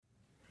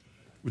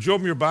Would you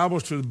open your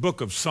Bibles to the book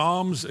of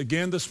Psalms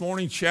again this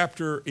morning,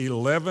 chapter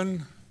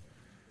 11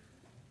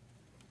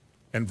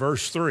 and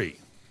verse 3.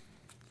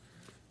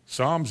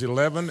 Psalms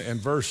 11 and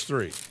verse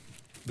 3.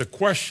 The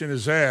question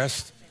is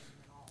asked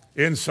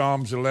in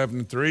Psalms 11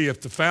 and 3,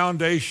 if the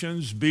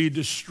foundations be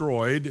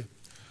destroyed,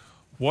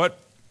 what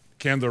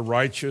can the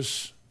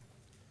righteous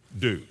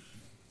do?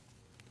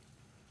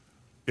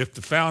 If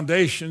the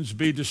foundations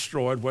be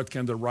destroyed, what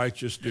can the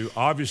righteous do?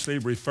 Obviously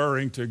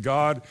referring to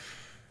God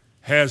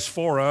has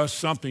for us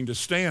something to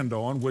stand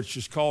on, which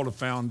is called a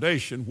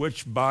foundation,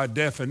 which by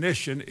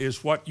definition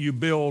is what you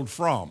build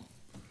from.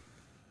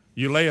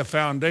 You lay a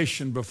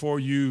foundation before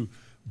you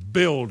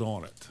build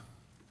on it.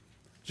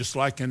 Just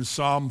like in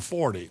Psalm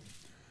 40.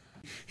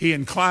 He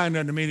inclined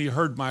unto me and he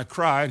heard my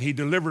cry, and he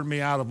delivered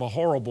me out of a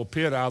horrible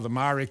pit, out of the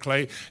miry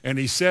clay, and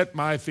he set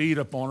my feet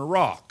upon a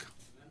rock.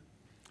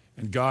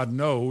 And God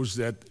knows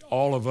that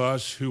all of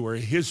us who are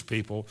his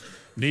people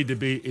need to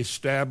be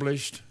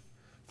established,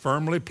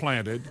 firmly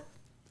planted,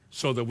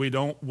 so that we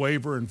don't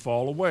waver and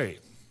fall away.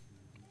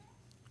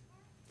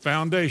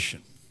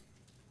 Foundation.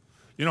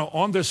 You know,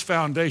 on this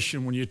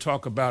foundation, when you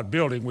talk about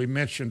building, we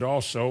mentioned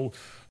also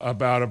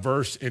about a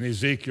verse in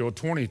Ezekiel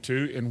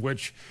 22 in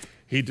which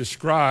he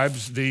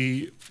describes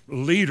the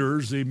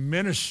leaders, the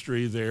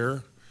ministry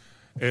there,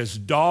 as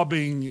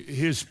daubing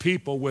his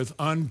people with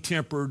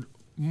untempered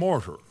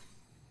mortar.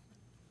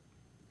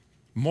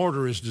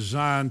 Mortar is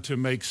designed to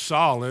make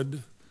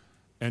solid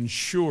and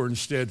sure and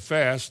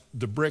steadfast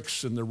the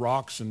bricks and the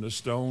rocks and the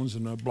stones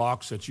and the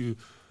blocks that you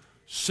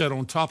set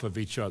on top of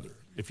each other.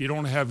 If you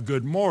don't have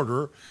good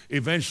mortar,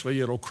 eventually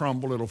it'll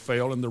crumble, it'll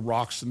fail, and the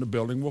rocks in the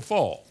building will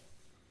fall.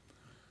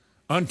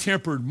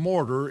 Untempered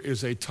mortar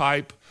is a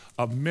type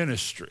of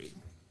ministry.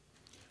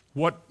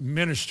 What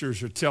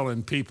ministers are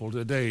telling people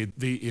today,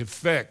 the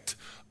effect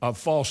of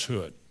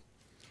falsehood.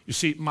 You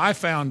see, my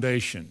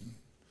foundation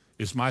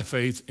is my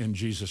faith in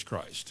Jesus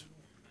Christ.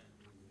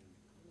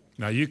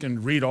 Now, you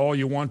can read all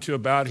you want to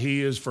about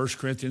he is, 1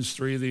 Corinthians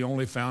 3, the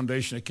only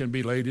foundation that can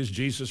be laid is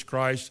Jesus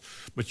Christ,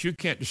 but you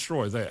can't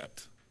destroy that.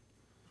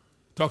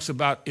 It talks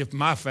about if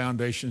my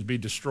foundations be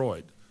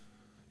destroyed.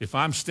 If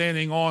I'm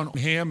standing on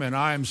him and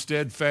I am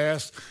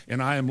steadfast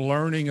and I am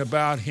learning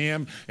about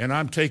him and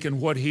I'm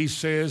taking what he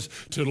says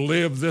to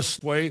live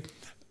this way,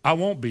 I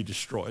won't be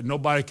destroyed.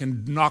 Nobody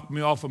can knock me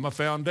off of my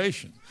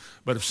foundation.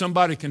 But if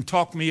somebody can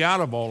talk me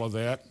out of all of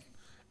that,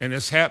 and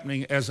it's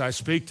happening as I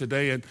speak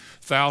today in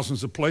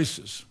thousands of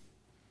places.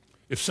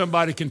 If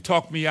somebody can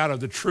talk me out of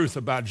the truth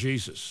about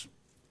Jesus,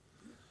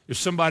 if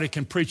somebody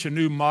can preach a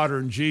new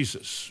modern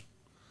Jesus,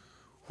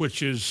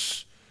 which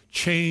is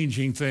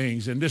changing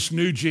things, and this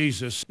new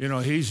Jesus, you know,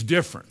 he's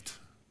different.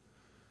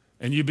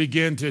 And you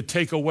begin to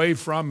take away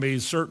from me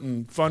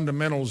certain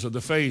fundamentals of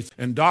the faith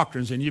and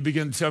doctrines, and you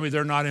begin to tell me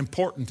they're not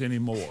important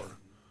anymore.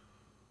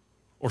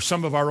 Or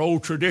some of our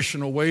old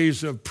traditional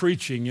ways of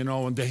preaching, you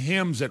know, and the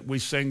hymns that we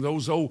sing,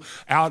 those old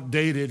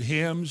outdated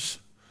hymns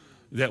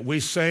that we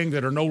sing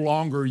that are no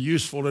longer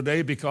useful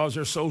today because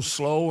they're so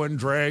slow and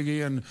draggy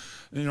and,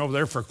 you know,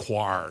 they're for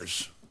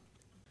choirs.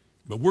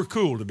 But we're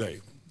cool today.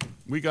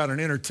 We got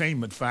an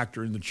entertainment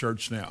factor in the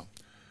church now.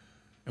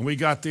 And we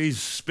got these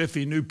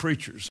spiffy new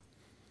preachers.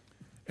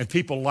 And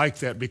people like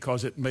that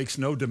because it makes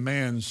no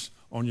demands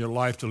on your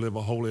life to live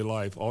a holy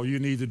life. All you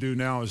need to do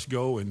now is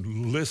go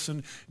and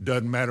listen.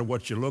 Doesn't matter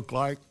what you look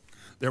like.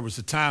 There was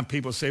a time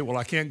people say, well,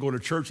 I can't go to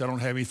church. I don't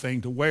have anything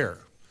to wear.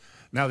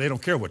 Now they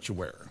don't care what you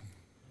wear.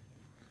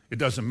 It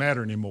doesn't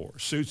matter anymore.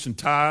 Suits and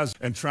ties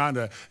and trying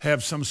to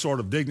have some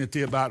sort of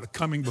dignity about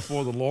coming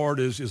before the Lord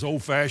is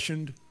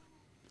old-fashioned.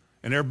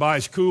 And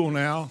everybody's cool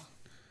now.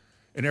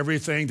 And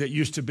everything that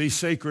used to be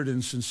sacred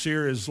and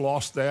sincere has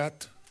lost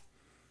that.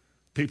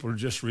 People are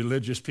just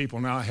religious people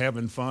now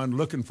having fun,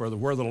 looking for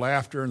where the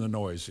laughter and the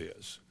noise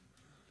is.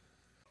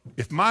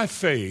 If my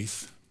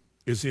faith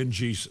is in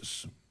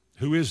Jesus,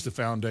 who is the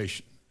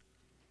foundation,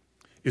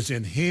 is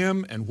in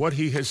him and what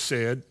he has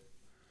said,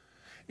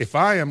 if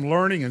I am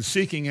learning and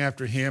seeking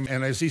after him,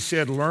 and as he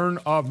said, learn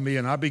of me,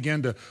 and I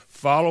begin to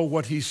follow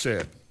what he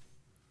said,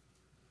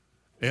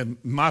 and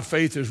my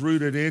faith is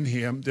rooted in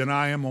him, then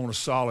I am on a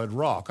solid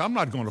rock. I'm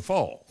not going to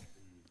fall.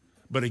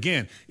 But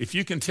again, if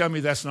you can tell me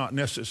that's not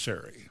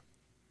necessary,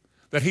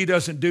 that he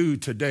doesn't do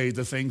today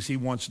the things he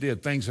once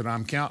did, things that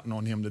I'm counting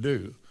on him to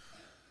do.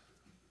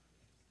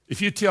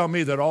 If you tell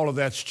me that all of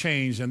that's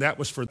changed and that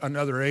was for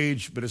another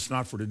age, but it's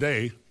not for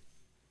today,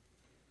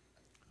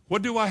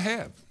 what do I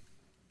have?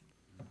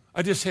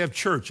 I just have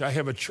church. I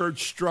have a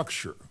church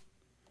structure.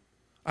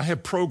 I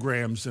have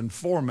programs and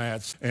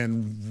formats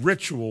and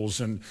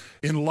rituals and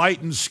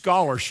enlightened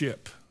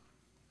scholarship.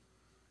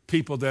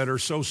 People that are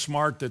so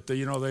smart that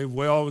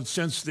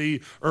since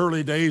the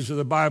early days of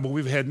the Bible,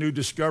 we've had new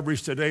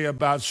discoveries today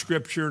about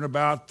Scripture and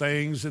about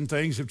things, and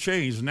things have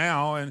changed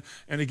now. And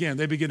again,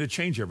 they begin to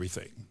change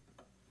everything.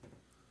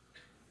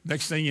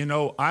 Next thing you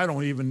know, I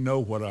don't even know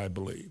what I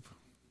believe.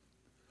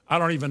 I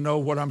don't even know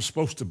what I'm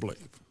supposed to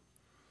believe.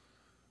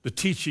 The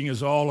teaching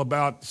is all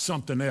about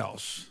something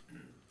else.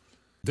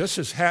 This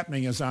is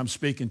happening as I'm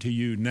speaking to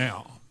you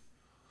now.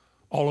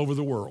 all over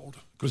the world,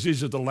 because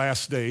these are the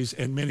last days,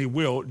 and many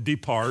will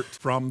depart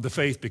from the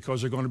faith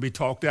because they're going to be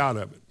talked out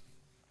of it.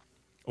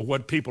 Or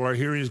what people are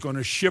hearing is going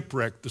to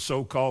shipwreck the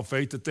so-called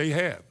faith that they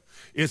have.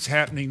 It's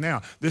happening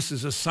now. This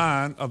is a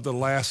sign of the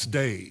last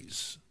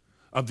days,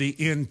 of the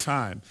end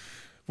time,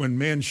 when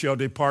men shall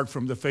depart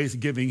from the faith,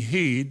 giving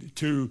heed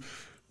to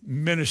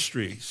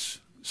ministries,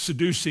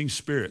 seducing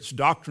spirits,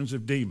 doctrines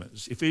of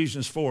demons.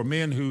 Ephesians 4,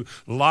 men who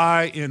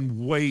lie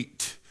in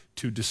wait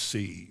to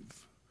deceive.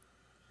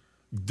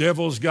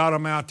 Devil's got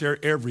them out there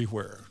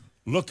everywhere,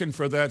 looking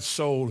for that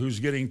soul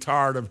who's getting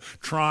tired of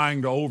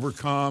trying to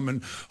overcome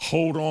and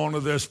hold on to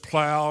this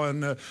plow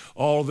and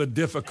all the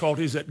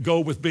difficulties that go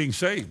with being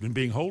saved and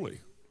being holy.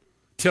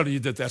 Telling you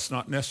that that's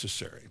not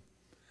necessary.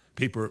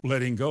 People are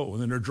letting go,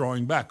 and then they're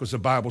drawing back because the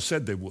Bible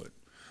said they would.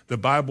 The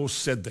Bible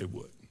said they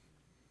would.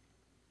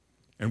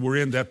 And we're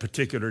in that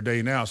particular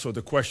day now. So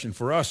the question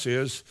for us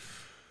is,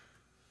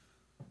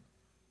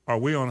 are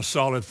we on a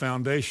solid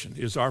foundation?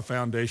 Is our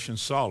foundation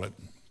solid?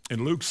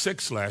 In Luke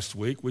 6 last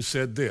week, we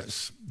said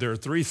this. There are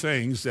three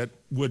things that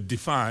would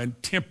define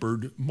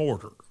tempered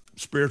mortar,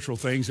 spiritual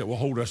things that will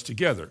hold us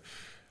together.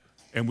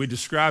 And we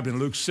described in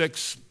Luke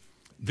 6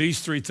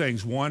 these three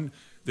things. One,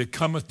 that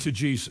cometh to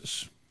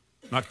Jesus.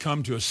 Not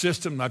come to a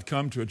system, not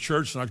come to a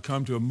church, not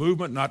come to a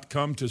movement, not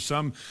come to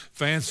some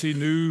fancy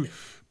new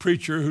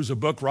preacher who's a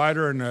book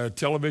writer and a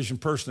television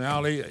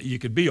personality. You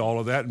could be all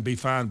of that and be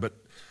fine, but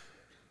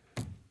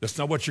that's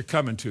not what you're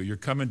coming to. You're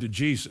coming to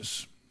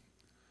Jesus.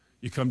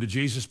 You come to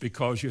Jesus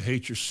because you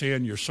hate your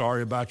sin. You're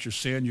sorry about your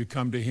sin. You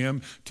come to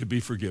him to be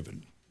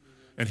forgiven.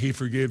 And he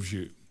forgives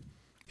you.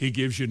 He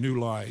gives you new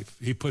life.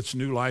 He puts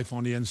new life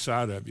on the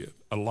inside of you,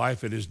 a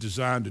life that is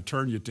designed to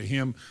turn you to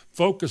him,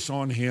 focus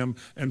on him,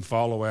 and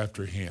follow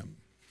after him.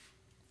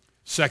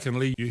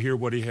 Secondly, you hear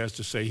what he has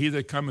to say. He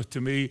that cometh to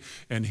me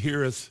and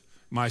heareth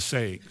my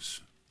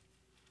sayings.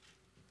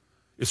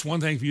 It's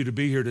one thing for you to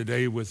be here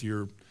today with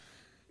your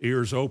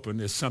ears open.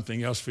 It's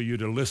something else for you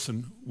to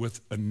listen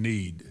with a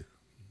need.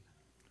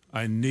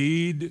 I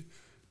need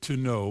to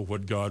know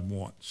what God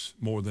wants.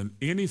 More than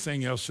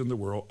anything else in the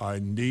world, I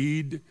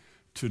need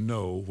to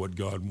know what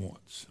God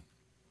wants.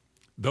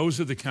 Those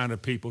are the kind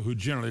of people who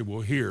generally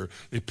will hear.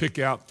 They pick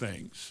out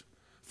things.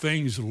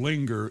 Things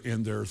linger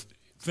in their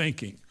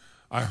thinking.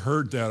 I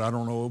heard that. I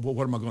don't know.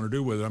 What am I going to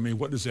do with it? I mean,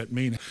 what does that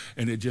mean?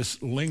 And it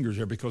just lingers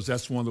there because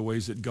that's one of the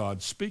ways that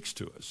God speaks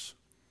to us.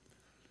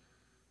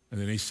 And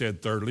then he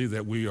said, thirdly,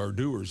 that we are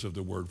doers of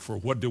the word. For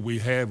what do we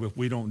have if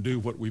we don't do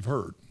what we've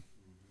heard?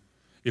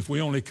 If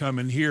we only come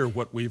and hear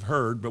what we've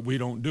heard, but we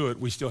don't do it,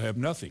 we still have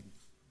nothing.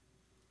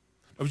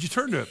 Now, would you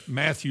turn to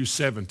Matthew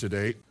 7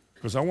 today?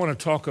 Because I want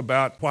to talk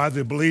about why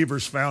the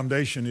believer's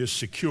foundation is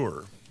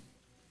secure.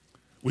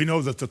 We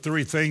know that the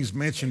three things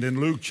mentioned in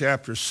Luke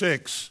chapter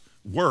 6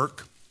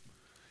 work.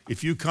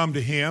 If you come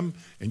to him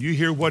and you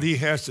hear what he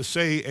has to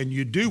say and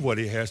you do what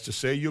he has to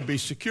say, you'll be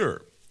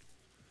secure.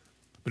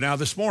 But now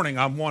this morning,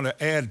 I want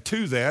to add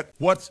to that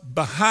what's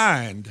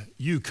behind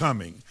you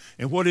coming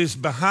and what is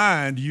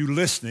behind you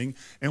listening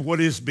and what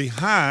is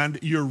behind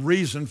your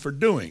reason for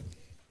doing.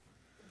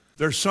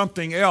 There's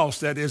something else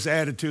that is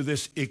added to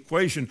this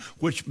equation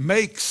which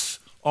makes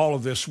all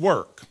of this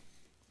work.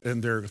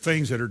 And there are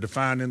things that are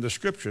defined in the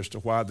scripture as to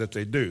why that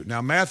they do.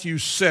 Now, Matthew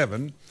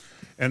 7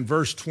 and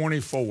verse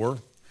 24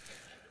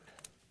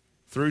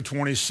 through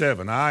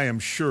 27. I am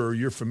sure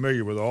you're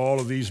familiar with all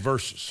of these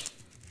verses.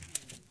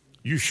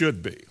 You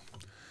should be.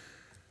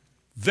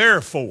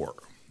 Therefore,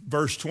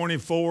 verse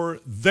 24,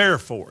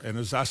 therefore, and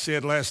as I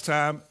said last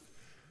time,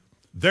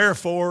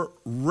 therefore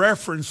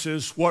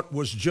references what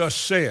was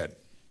just said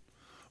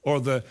or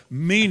the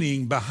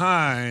meaning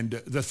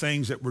behind the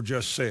things that were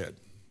just said.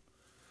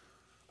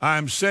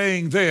 I'm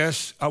saying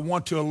this, I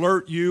want to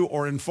alert you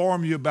or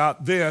inform you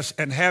about this,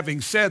 and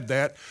having said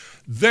that,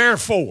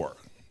 therefore,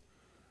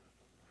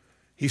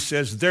 he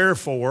says,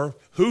 therefore,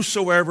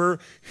 whosoever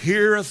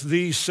heareth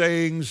these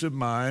sayings of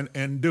mine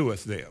and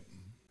doeth them,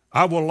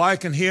 I will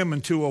liken him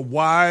unto a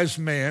wise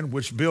man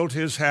which built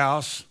his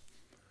house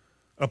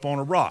upon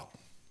a rock.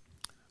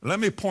 Let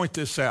me point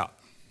this out.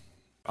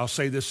 I'll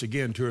say this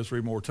again 2 or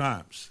 3 more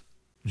times.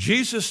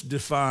 Jesus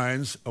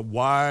defines a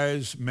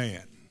wise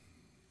man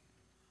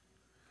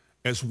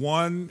as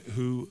one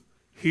who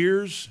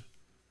hears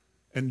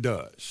and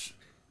does.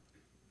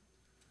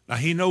 Now,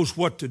 he knows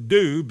what to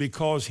do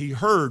because he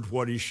heard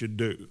what he should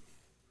do.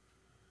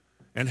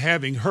 And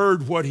having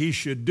heard what he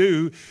should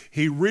do,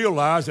 he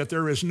realized that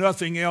there is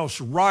nothing else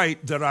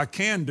right that I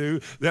can do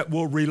that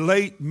will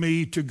relate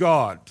me to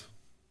God.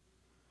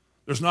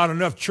 There's not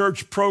enough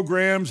church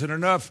programs and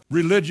enough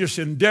religious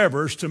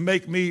endeavors to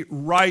make me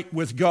right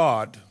with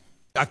God.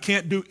 I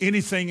can't do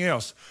anything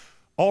else.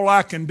 All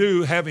I can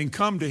do, having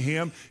come to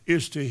him,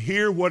 is to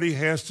hear what he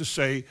has to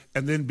say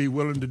and then be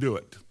willing to do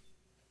it.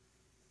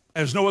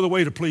 There's no other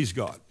way to please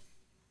God.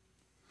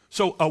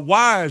 So a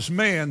wise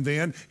man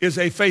then is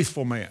a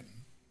faithful man.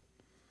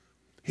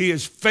 He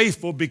is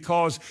faithful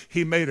because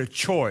he made a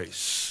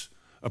choice,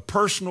 a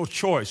personal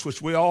choice,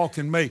 which we all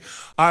can make.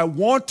 I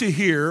want to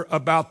hear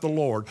about the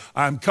Lord.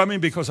 I'm coming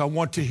because I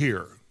want to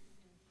hear.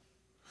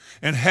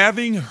 And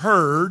having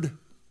heard,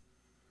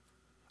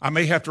 I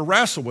may have to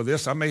wrestle with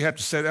this. I may have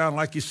to sit down,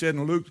 like he said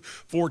in Luke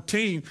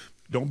 14,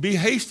 don't be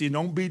hasty.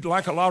 Don't be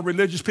like a lot of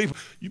religious people.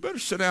 You better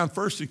sit down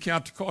first and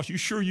count the cost. You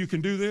sure you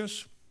can do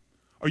this?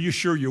 Are you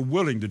sure you're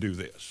willing to do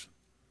this?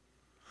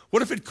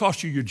 What if it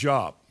cost you your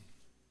job?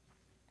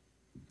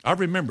 I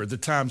remember the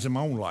times in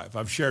my own life.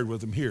 I've shared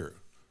with them here.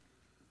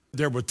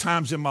 There were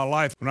times in my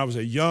life when I was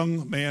a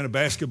young man, a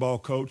basketball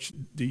coach,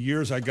 the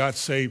years I got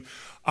saved,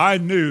 I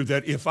knew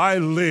that if I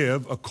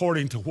live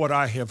according to what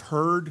I have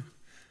heard,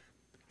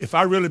 if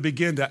I really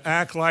begin to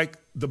act like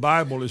the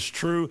Bible is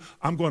true,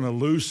 I'm going to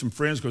lose some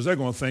friends because they're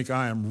going to think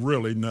I am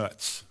really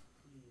nuts.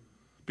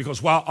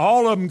 Because while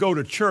all of them go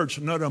to church,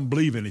 none of them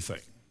believe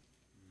anything.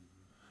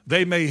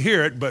 They may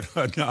hear it, but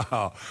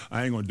no,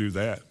 I ain't going to do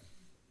that.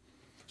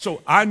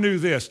 So I knew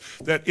this,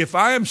 that if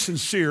I am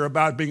sincere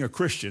about being a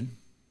Christian,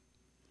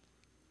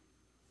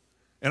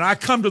 and I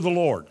come to the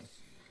Lord,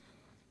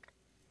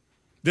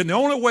 then the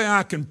only way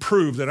I can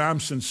prove that I'm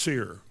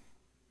sincere,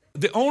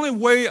 the only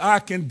way I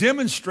can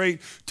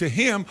demonstrate to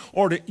him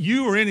or to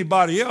you or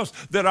anybody else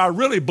that I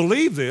really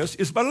believe this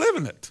is by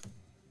living it,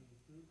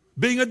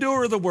 being a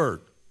doer of the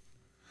word.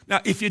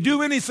 Now, if you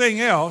do anything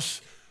else,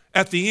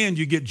 at the end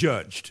you get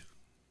judged,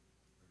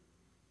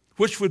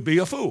 which would be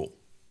a fool.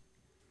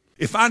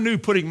 If I knew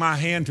putting my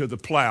hand to the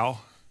plow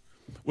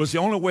was the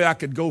only way I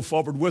could go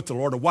forward with the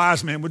Lord, a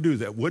wise man would do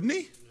that, wouldn't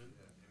he?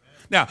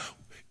 Now,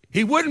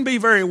 he wouldn't be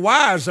very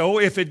wise, though,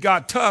 if it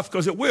got tough,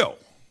 because it will.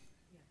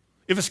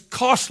 If it's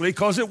costly,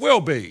 because it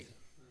will be.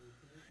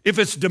 If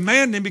it's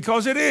demanding,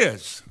 because it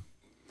is.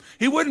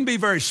 He wouldn't be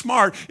very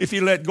smart if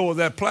he let go of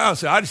that plow and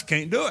said, I just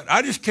can't do it.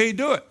 I just can't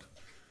do it.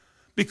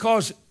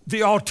 Because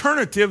the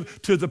alternative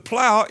to the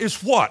plow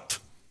is what?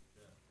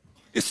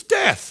 It's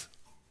death.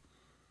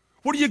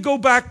 What do you go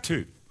back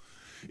to?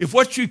 If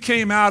what you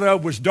came out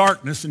of was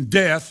darkness and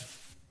death,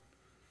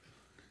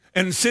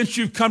 and since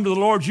you've come to the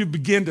Lord, you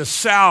begin to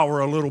sour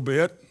a little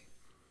bit.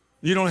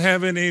 You don't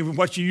have any of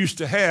what you used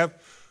to have.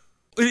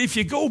 If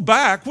you go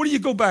back, what do you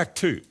go back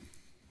to?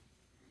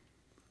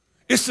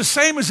 It's the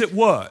same as it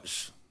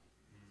was.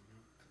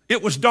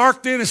 It was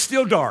dark then, it's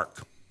still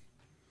dark.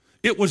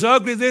 It was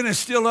ugly then, it's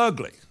still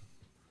ugly.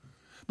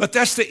 But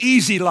that's the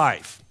easy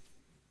life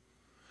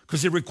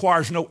because it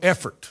requires no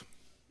effort.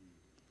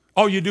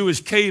 All you do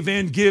is cave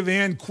in, give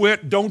in,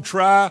 quit, don't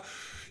try.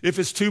 If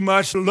it's too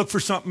much, look for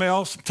something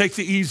else. Take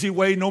the easy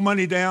way, no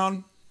money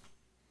down.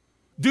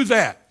 Do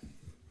that.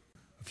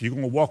 If you're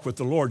going to walk with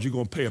the Lord, you're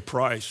going to pay a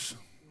price.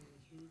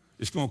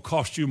 It's going to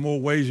cost you more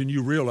ways than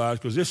you realize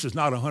because this is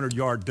not a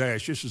 100-yard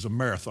dash. This is a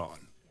marathon.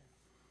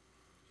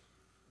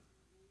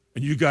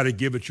 And you got to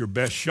give it your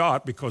best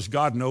shot because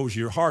God knows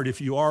your heart if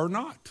you are or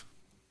not.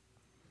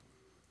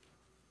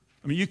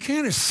 I mean, you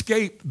can't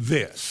escape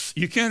this.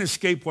 You can't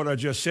escape what I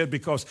just said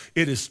because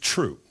it is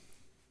true.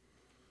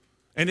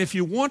 And if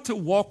you want to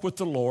walk with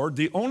the Lord,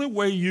 the only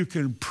way you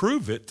can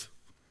prove it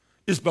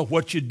is by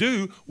what you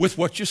do with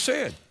what you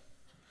said.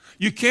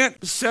 You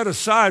can't set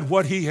aside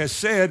what he has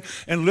said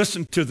and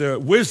listen to the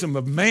wisdom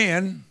of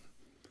man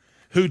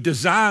who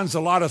designs a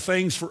lot of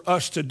things for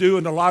us to do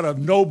and a lot of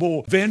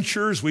noble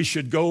ventures we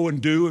should go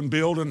and do and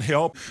build and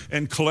help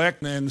and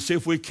collect and see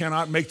if we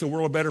cannot make the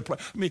world a better place.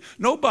 I mean,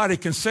 nobody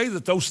can say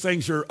that those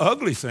things are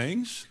ugly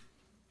things,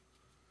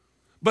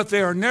 but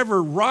they are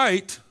never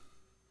right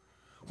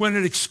when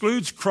it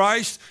excludes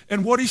Christ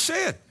and what he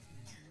said.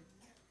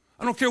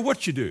 I don't care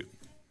what you do.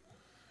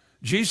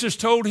 Jesus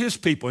told his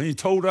people, and he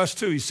told us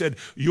too, he said,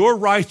 your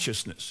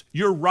righteousness,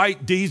 your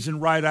right deeds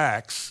and right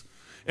acts,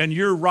 and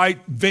your right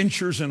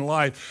ventures in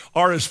life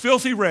are as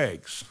filthy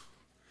rags.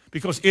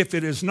 Because if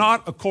it is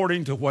not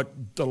according to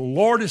what the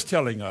Lord is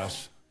telling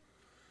us,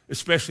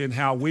 especially in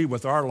how we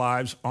with our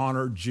lives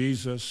honor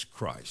Jesus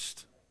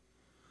Christ,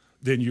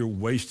 then you're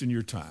wasting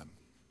your time.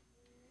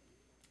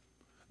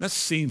 That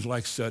seems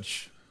like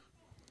such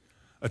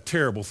a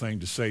terrible thing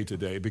to say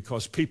today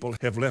because people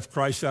have left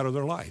Christ out of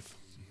their life,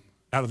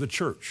 out of the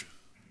church.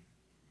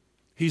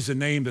 He's the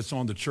name that's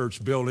on the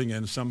church building,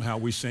 and somehow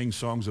we sing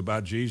songs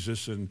about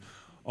Jesus and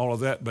all of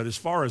that. But as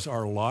far as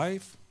our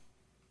life,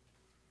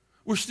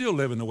 we're still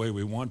living the way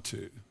we want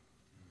to.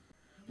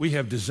 We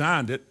have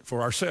designed it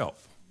for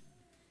ourselves.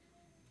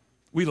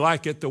 We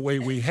like it the way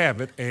we have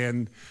it,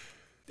 and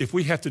if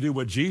we have to do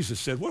what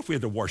Jesus said, what if we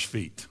had to wash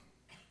feet?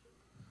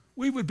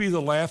 We would be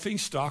the laughing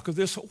stock of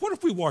this. What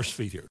if we washed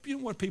feet here? You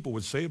know what people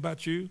would say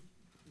about you?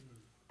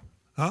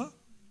 Huh?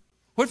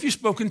 What if you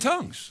spoke in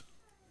tongues?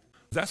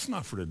 That's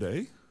not for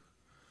today.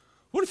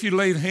 What if you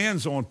laid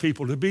hands on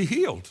people to be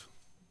healed?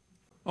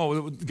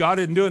 Oh, God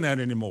isn't doing that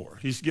anymore.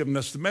 He's given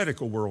us the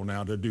medical world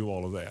now to do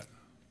all of that.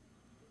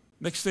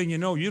 Next thing you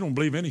know, you don't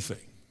believe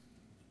anything.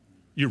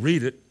 You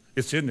read it,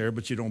 it's in there,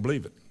 but you don't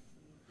believe it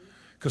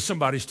because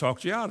somebody's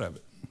talked you out of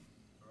it.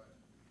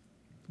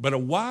 But a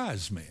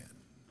wise man,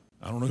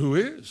 I don't know who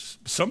is,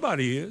 but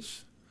somebody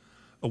is.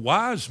 A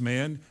wise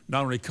man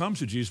not only comes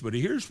to Jesus, but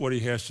he hears what he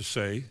has to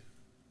say,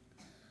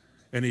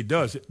 and he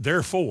does it.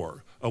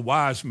 Therefore, a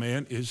wise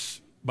man is,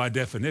 by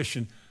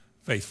definition,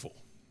 faithful.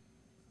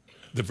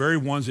 The very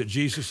ones that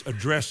Jesus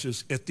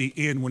addresses at the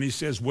end when he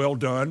says, well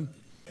done,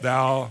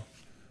 thou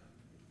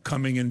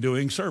coming and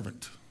doing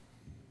servant.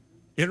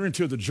 Enter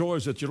into the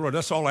joys that your Lord.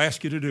 That's all I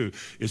ask you to do,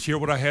 is hear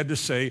what I had to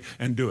say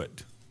and do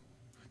it.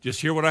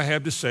 Just hear what I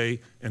have to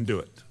say and do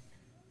it.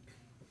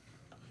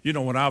 You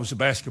know, when I was a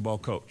basketball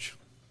coach,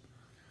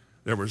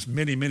 there was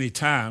many, many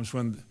times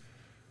when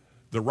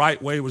the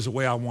right way was the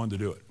way I wanted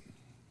to do it.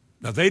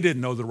 Now, they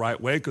didn't know the right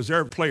way because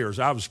they're players.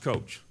 I was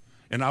coach.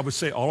 And I would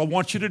say, all I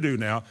want you to do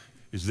now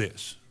is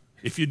this.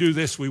 If you do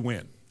this, we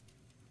win.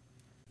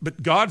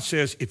 But God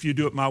says, if you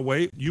do it my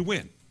way, you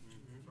win.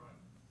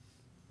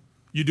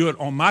 You do it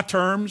on my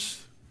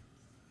terms,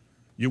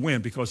 you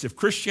win. Because if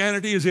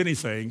Christianity is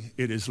anything,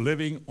 it is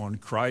living on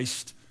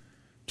Christ's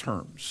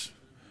terms.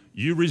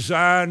 You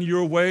resign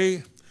your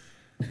way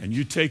and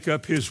you take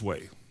up his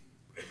way.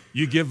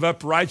 You give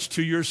up rights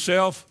to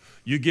yourself,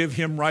 you give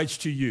him rights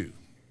to you.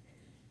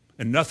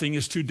 And nothing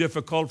is too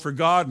difficult for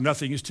God.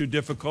 Nothing is too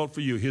difficult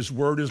for you. His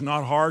word is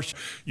not harsh.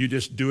 You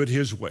just do it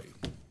his way.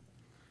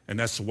 And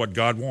that's what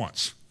God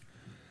wants.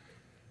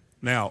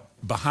 Now,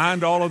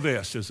 behind all of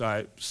this, as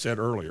I said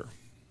earlier,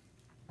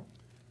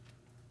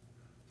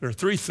 there are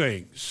three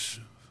things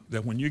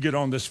that when you get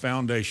on this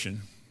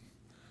foundation,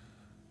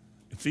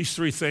 if these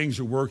three things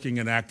are working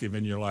and active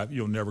in your life,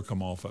 you'll never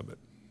come off of it.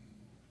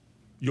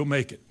 You'll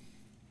make it.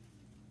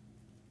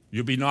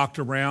 You'll be knocked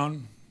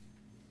around.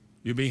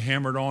 You'll be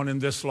hammered on in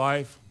this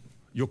life.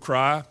 You'll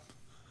cry.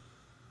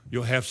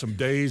 You'll have some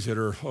days that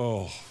are,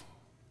 oh,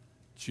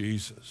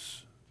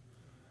 Jesus.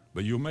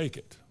 But you'll make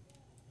it.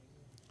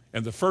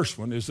 And the first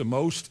one is the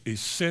most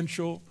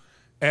essential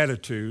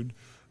attitude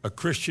a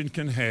Christian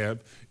can have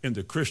in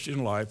the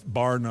Christian life,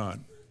 bar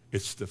none.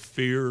 It's the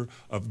fear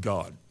of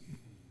God.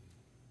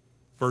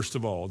 First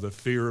of all, the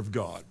fear of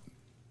God.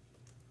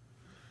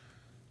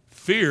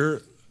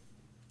 Fear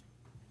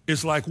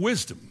is like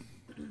wisdom.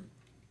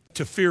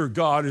 To fear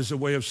God is a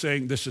way of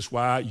saying this is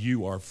why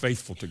you are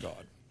faithful to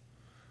God.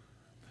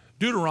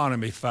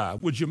 Deuteronomy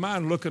 5. Would you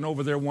mind looking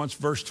over there once,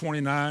 verse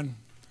 29?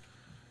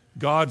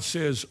 God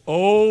says,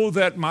 oh,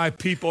 that my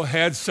people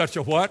had such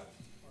a what?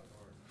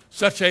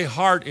 Such a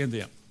heart in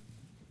them.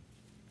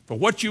 For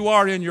what you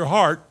are in your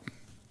heart,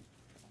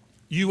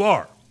 you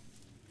are.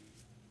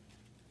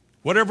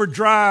 Whatever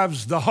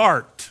drives the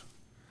heart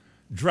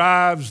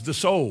drives the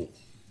soul,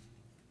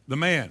 the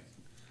man.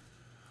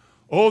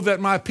 Oh, that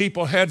my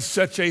people had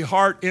such a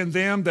heart in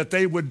them that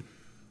they would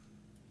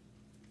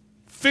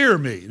fear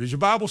me. Does your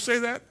Bible say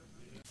that?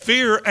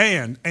 Fear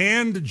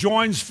and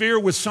joins fear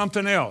with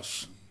something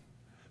else.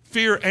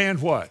 Fear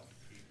and what?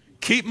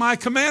 Keep my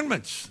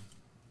commandments.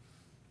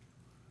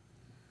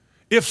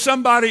 If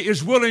somebody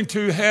is willing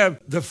to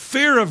have the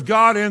fear of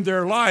God in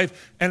their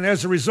life and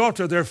as a result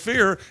of their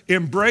fear,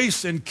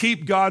 embrace and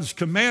keep God's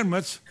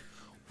commandments,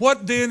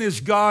 what then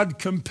is God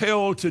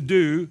compelled to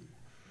do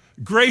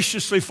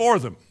graciously for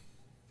them?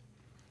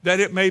 That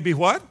it may be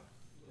what?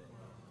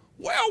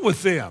 Well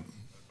with them.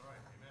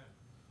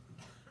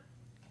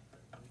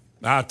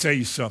 Now, I'll tell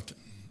you something.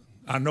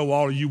 I know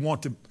all of you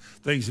want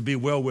things to be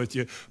well with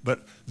you,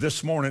 but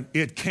this morning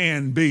it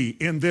can be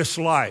in this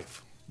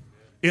life,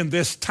 in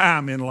this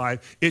time in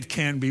life, it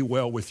can be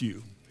well with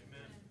you.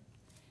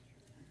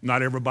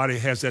 Not everybody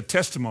has that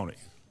testimony,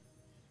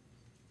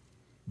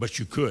 but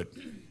you could,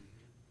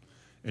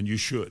 and you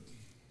should.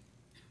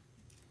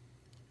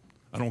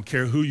 I don't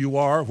care who you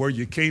are, where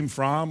you came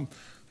from,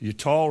 you're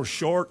tall,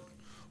 short,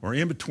 or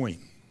in between.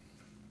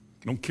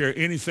 I don't care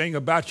anything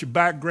about your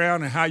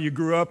background and how you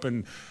grew up,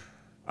 and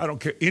I don't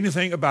care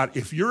anything about it.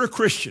 If you're a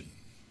Christian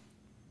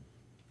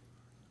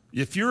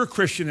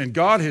and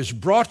God has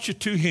brought you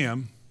to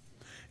him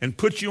and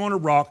put you on a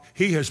rock,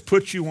 he has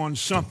put you on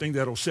something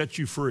that'll set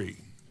you free.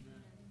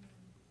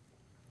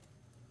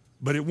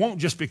 But it won't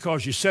just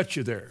because you set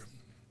you there.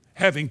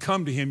 Having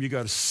come to him, you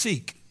got to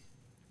seek.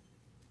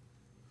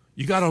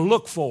 You got to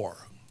look for.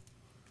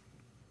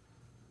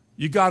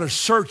 You got to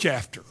search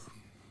after.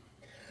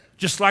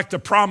 Just like the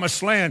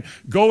promised land.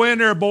 Go in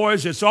there,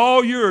 boys. It's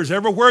all yours.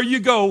 Everywhere you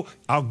go,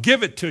 I'll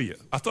give it to you.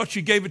 I thought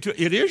you gave it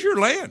to. It is your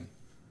land.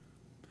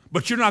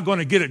 But you're not going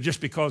to get it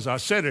just because I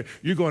said it.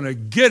 You're going to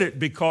get it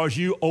because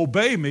you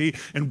obey me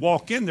and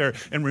walk in there.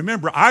 And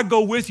remember, I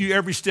go with you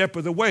every step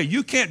of the way.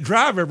 You can't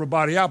drive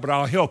everybody out, but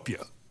I'll help you.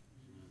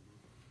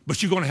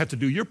 But you're going to have to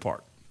do your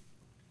part.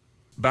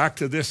 Back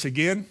to this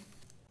again.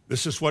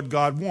 This is what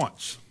God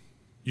wants.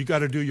 You got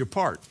to do your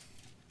part.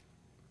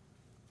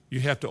 You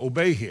have to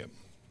obey him.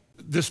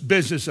 This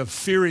business of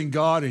fearing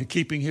God and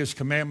keeping his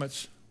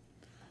commandments,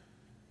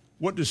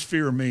 what does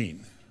fear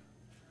mean?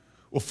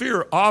 Well,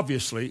 fear,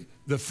 obviously,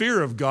 the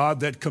fear of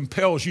God that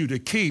compels you to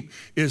keep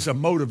is a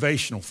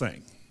motivational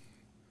thing.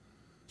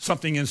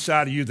 Something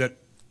inside of you that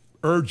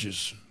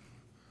urges.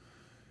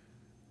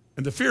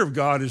 And the fear of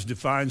God is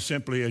defined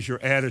simply as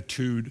your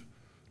attitude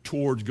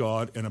towards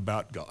God and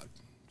about God.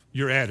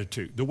 Your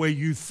attitude, the way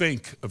you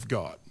think of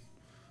God,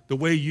 the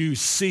way you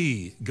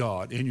see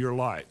God in your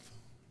life.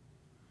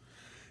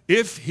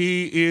 If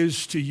he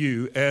is to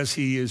you as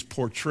he is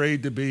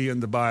portrayed to be in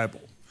the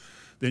Bible,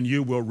 then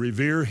you will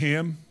revere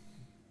him,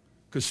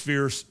 because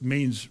fear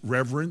means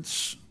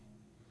reverence.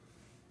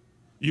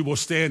 You will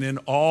stand in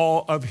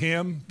awe of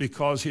him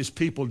because his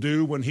people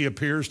do when he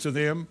appears to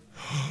them,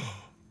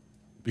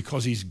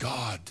 because he's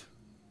God.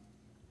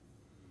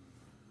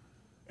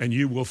 And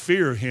you will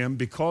fear him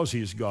because he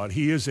is God.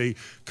 He is a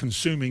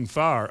consuming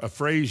fire, a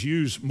phrase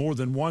used more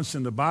than once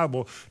in the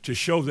Bible to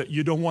show that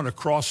you don't want to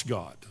cross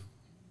God.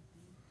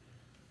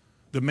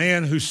 The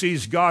man who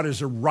sees God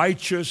as a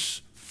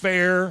righteous,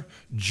 fair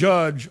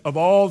judge of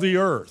all the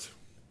earth.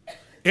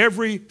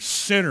 Every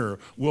sinner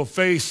will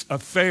face a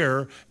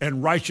fair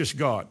and righteous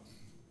God.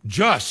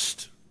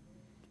 Just.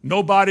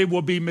 Nobody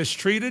will be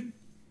mistreated.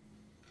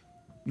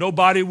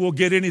 Nobody will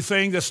get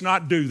anything that's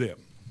not due them.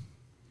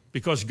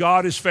 Because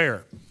God is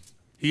fair.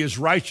 He is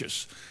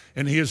righteous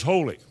and he is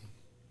holy.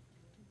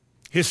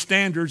 His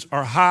standards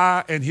are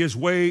high and his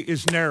way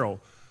is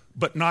narrow,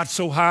 but not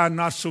so high and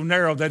not so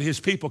narrow that his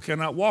people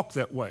cannot walk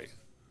that way.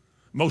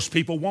 Most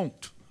people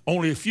won't.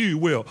 Only a few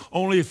will.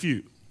 Only a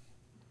few.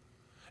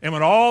 And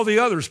when all the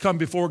others come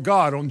before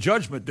God on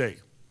Judgment Day,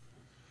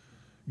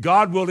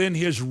 God will, in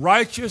his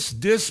righteous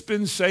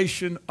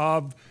dispensation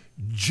of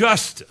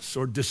justice,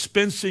 or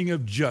dispensing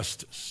of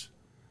justice,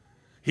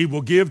 he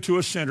will give to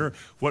a sinner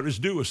what is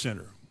due a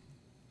sinner.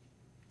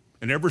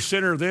 And every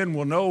sinner then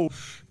will know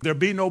there'll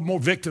be no more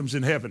victims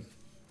in heaven.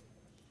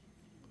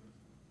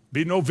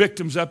 Be no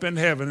victims up in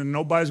heaven, and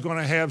nobody's going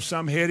to have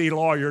some heady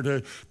lawyer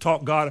to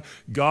talk God.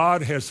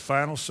 God has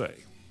final say.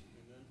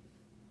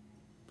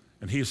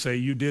 And he'll say,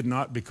 you did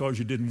not because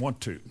you didn't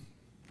want to.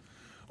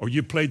 Or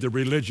you played the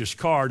religious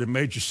card and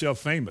made yourself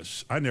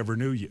famous. I never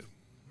knew you.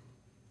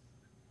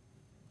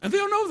 And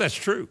they'll know that's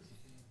true.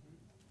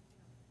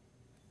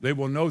 They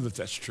will know that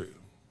that's true.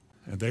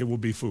 And they will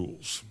be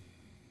fools.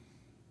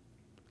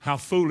 How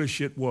foolish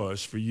it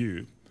was for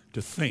you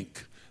to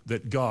think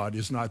that God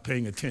is not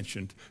paying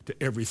attention to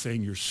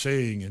everything you're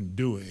saying and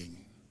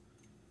doing.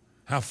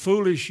 How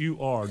foolish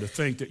you are to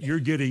think that you're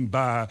getting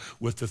by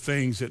with the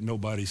things that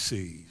nobody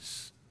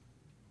sees.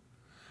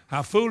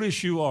 How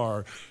foolish you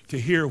are to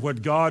hear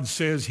what God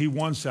says he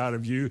wants out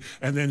of you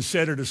and then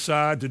set it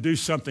aside to do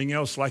something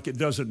else like it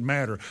doesn't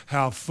matter.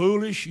 How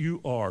foolish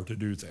you are to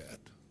do that.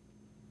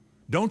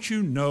 Don't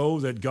you know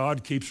that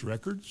God keeps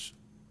records?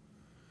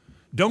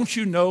 Don't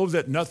you know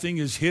that nothing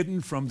is hidden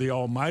from the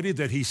Almighty,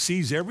 that he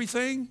sees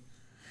everything?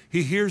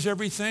 He hears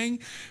everything?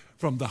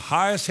 From the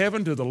highest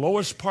heaven to the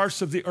lowest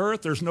parts of the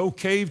earth, there's no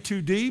cave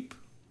too deep.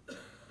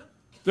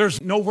 There's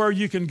nowhere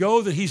you can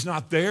go that he's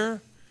not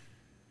there.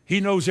 He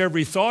knows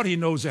every thought. He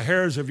knows the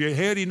hairs of your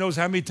head. He knows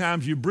how many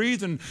times you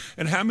breathe and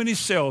how many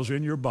cells are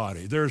in your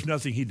body. There's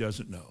nothing he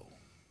doesn't know.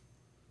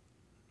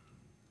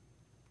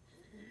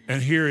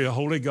 And here, a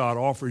holy God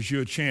offers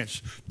you a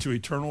chance to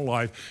eternal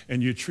life,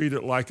 and you treat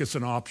it like it's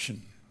an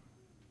option.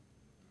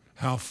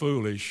 How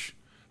foolish,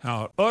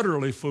 how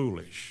utterly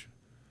foolish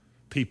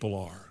people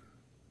are.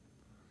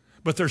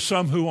 But there's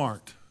some who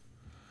aren't.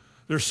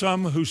 There's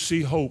some who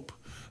see hope.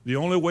 The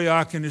only way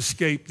I can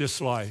escape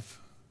this life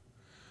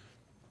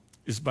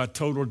is by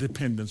total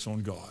dependence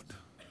on God.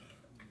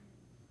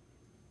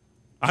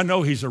 I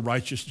know he's a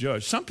righteous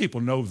judge. Some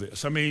people know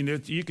this. I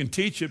mean, you can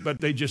teach it,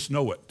 but they just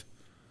know it.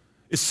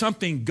 It's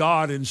something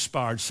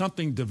God-inspired,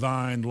 something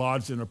divine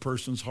lodged in a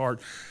person's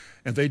heart,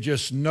 and they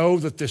just know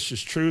that this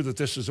is true, that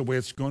this is the way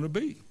it's going to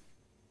be.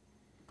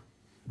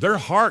 Their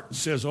heart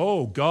says,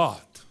 oh, God.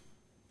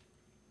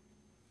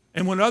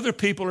 And when other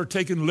people are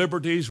taking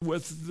liberties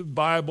with the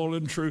Bible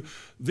and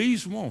truth,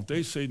 these won't.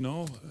 They say,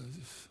 no,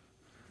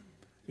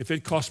 if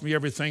it costs me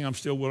everything, I'm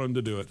still willing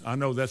to do it. I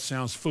know that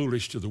sounds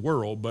foolish to the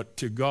world, but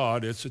to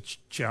God, it's a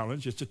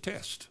challenge, it's a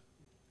test.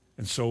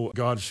 And so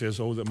God says,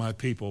 oh, that my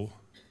people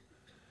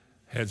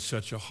had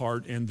such a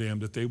heart in them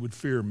that they would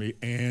fear me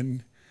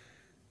and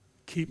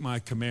keep my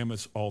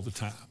commandments all the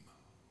time.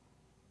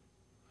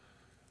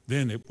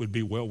 Then it would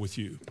be well with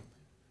you.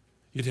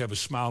 You'd have a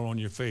smile on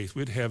your face.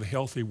 We'd have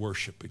healthy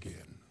worship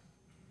again.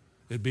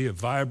 There'd be a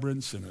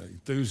vibrance and an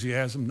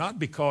enthusiasm, not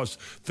because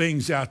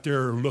things out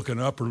there are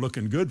looking up or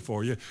looking good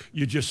for you.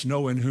 You just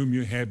know in whom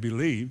you have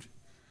believed,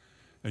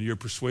 and you're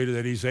persuaded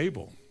that he's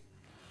able.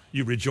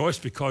 You rejoice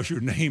because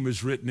your name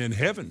is written in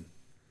heaven.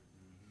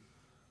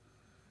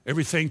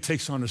 Everything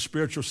takes on a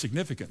spiritual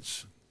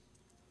significance.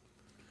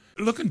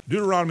 Look at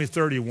Deuteronomy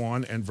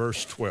 31 and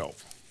verse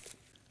 12.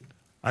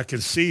 I can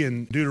see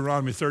in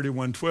Deuteronomy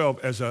 31:12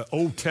 as an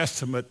Old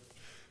Testament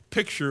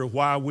picture of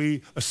why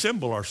we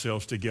assemble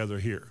ourselves together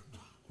here,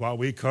 why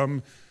we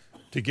come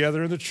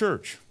together in the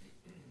church.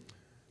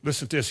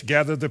 Listen to this.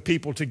 Gather the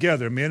people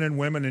together, men and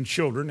women and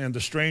children, and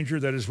the stranger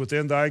that is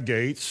within thy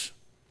gates.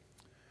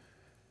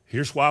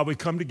 Here's why we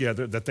come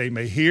together, that they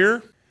may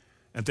hear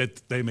and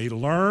that they may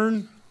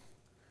learn.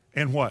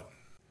 And what?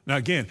 Now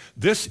again,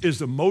 this is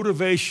the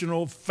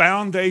motivational,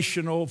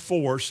 foundational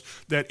force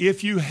that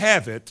if you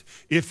have it,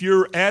 if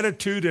your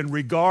attitude and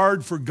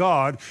regard for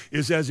God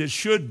is as it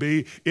should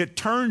be, it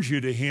turns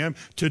you to him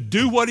to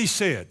do what he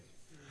said.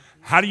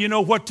 How do you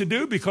know what to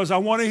do? Because I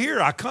want to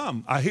hear. I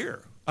come, I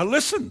hear, I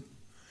listen.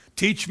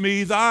 Teach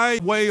me thy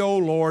way, O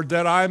Lord,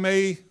 that I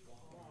may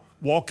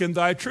walk in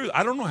thy truth.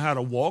 I don't know how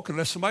to walk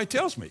unless somebody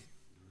tells me.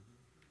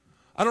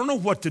 I don't know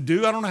what to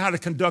do. I don't know how to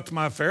conduct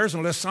my affairs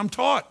unless I'm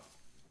taught.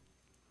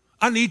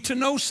 I need to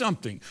know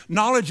something.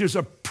 Knowledge is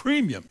a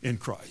premium in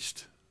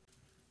Christ.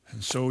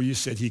 And so you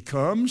said he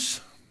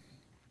comes,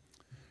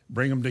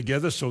 bring them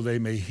together so they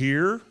may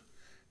hear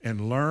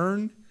and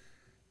learn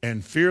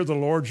and fear the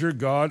Lord your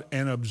God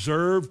and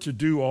observe to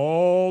do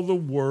all the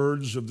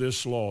words of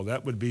this law.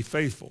 That would be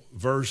faithful.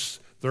 Verse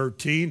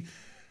 13,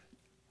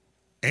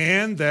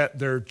 and that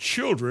their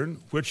children,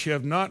 which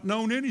have not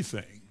known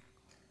anything,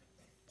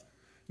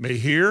 may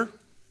hear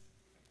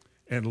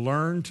and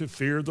learn to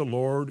fear the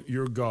Lord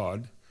your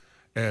God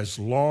as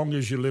long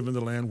as you live in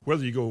the land,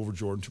 whether you go over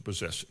Jordan to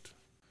possess it.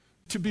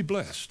 To be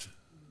blessed.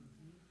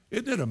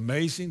 Isn't it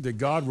amazing that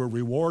God will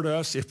reward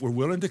us if we're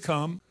willing to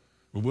come,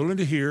 we're willing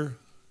to hear,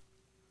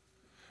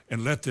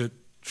 and let the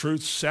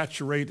truth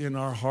saturate in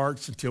our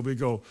hearts until we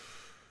go,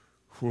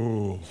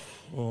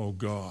 oh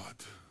God.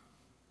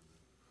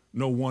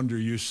 No wonder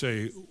you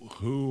say,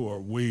 who are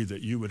we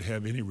that you would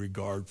have any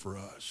regard for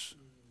us?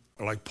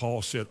 Like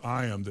Paul said,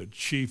 I am the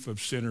chief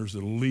of sinners, the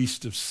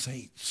least of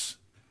saints.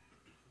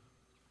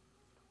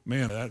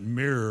 Man, that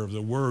mirror of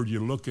the word, you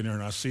look in there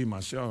and I see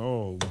myself,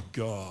 oh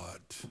God.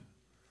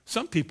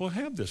 Some people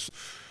have this.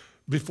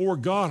 Before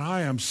God,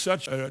 I am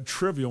such a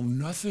trivial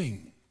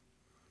nothing.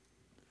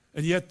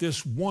 And yet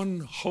this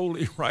one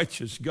holy,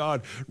 righteous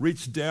God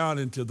reached down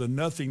into the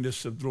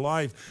nothingness of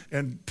life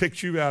and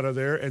picked you out of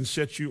there and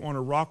set you on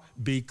a rock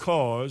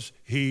because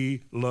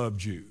he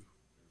loved you.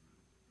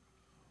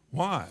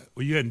 Why?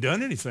 Well, you hadn't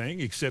done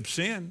anything except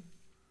sin.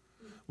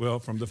 Well,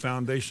 from the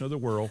foundation of the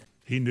world,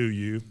 he knew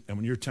you, and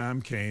when your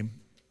time came,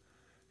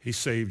 he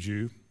saved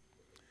you.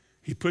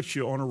 He put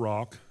you on a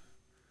rock,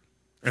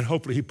 and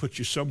hopefully he put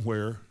you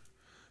somewhere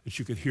that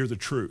you could hear the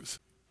truth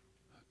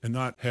and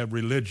not have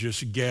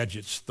religious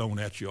gadgets thrown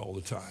at you all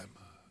the time.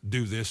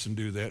 Do this and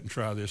do that and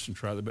try this and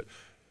try that, but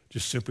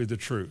just simply the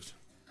truth.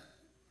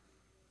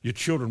 Your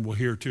children will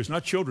hear too. It's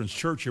not children's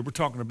church here. We're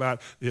talking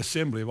about the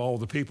assembly of all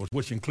the people,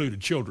 which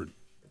included children.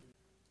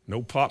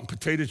 No pot and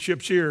potato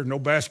chips here, no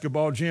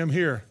basketball gym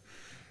here.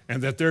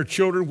 And that their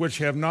children which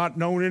have not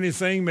known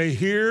anything may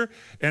hear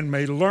and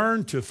may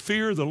learn to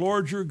fear the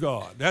Lord your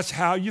God. That's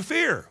how you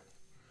fear.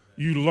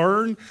 You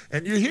learn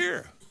and you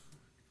hear.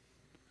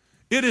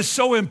 It is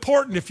so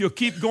important if you'll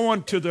keep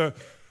going to the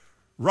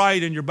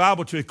right in your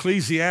Bible to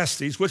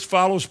Ecclesiastes, which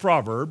follows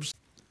Proverbs.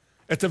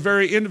 At the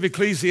very end of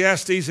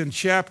Ecclesiastes in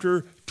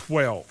chapter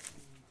 12,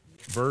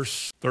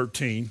 verse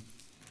 13.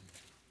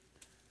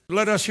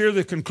 Let us hear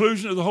the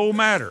conclusion of the whole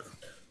matter.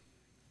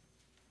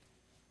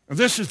 And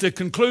this is the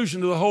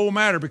conclusion of the whole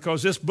matter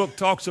because this book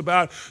talks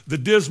about the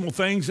dismal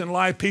things in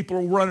life. People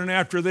are running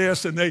after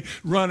this and they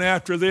run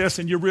after this,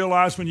 and you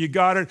realize when you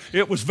got it,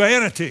 it was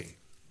vanity.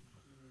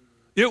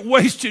 It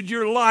wasted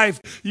your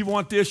life. You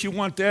want this, you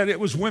want that. It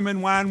was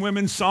women, wine,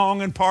 women,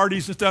 song, and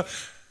parties and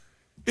stuff.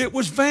 It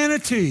was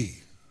vanity.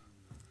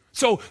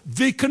 So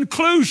the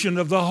conclusion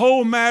of the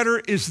whole matter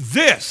is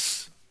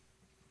this.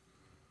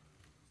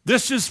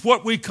 This is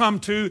what we come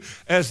to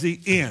as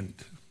the end.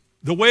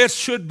 The way it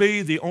should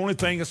be, the only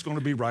thing that's going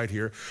to be right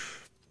here.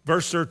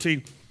 Verse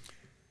 13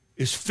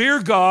 is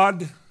fear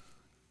God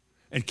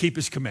and keep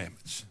his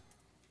commandments.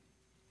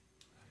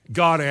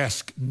 God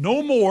asks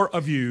no more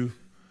of you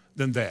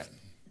than that.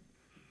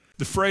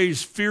 The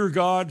phrase fear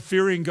God,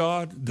 fearing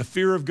God, the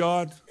fear of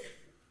God,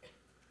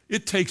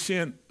 it takes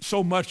in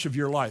so much of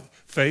your life.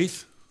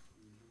 Faith,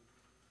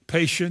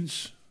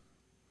 patience,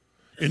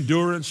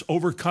 endurance,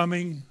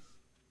 overcoming,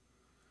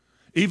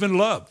 even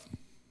love.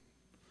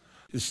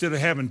 Instead of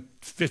having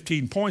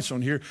 15 points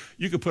on here,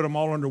 you could put them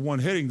all under one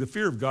heading, the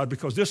fear of God,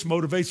 because this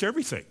motivates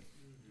everything.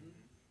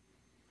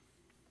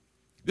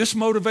 This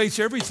motivates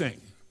everything.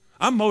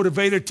 I'm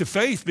motivated to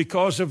faith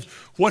because of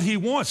what he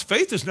wants.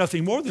 Faith is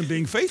nothing more than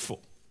being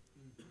faithful.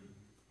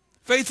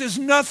 Faith is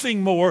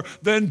nothing more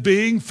than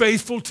being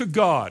faithful to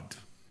God.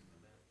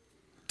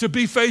 To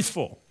be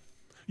faithful.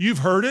 You've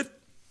heard it.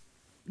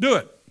 Do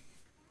it.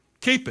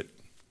 Keep it.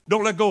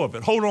 Don't let go of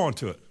it. Hold on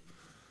to it.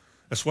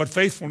 That's what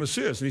faithfulness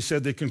is. And he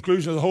said the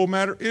conclusion of the whole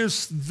matter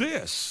is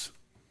this: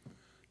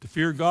 to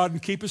fear God and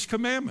keep his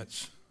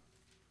commandments.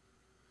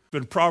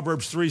 In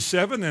Proverbs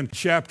 3:7 and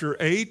chapter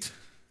 8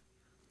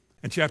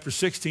 and chapter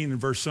 16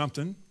 and verse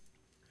something,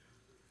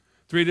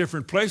 3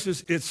 different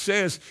places, it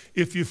says,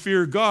 if you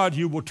fear God,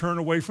 you will turn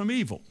away from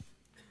evil.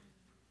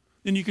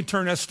 Then you can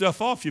turn that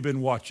stuff off you've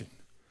been watching.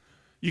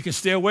 You can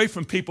stay away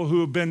from people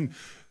who have been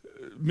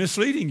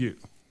misleading you.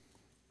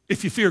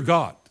 If you fear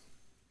God.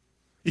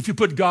 If you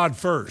put God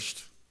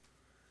first.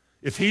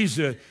 If he's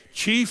the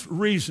chief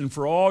reason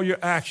for all your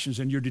actions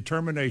and your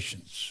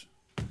determinations.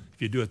 If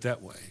you do it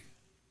that way.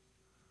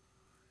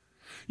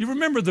 You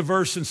remember the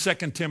verse in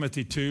 2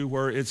 Timothy 2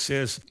 where it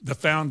says, the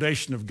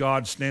foundation of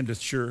God standeth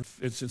sure.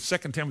 It's in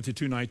 2 Timothy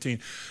 2:19.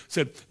 It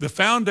said, the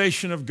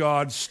foundation of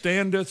God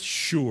standeth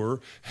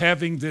sure,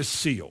 having this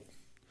seal.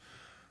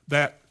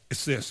 That,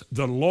 it's this,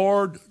 the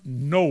Lord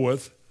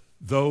knoweth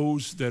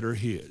those that are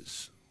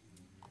his.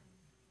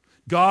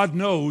 God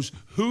knows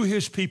who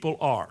his people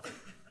are.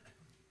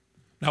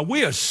 Now,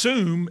 we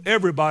assume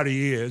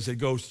everybody is that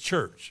goes to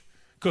church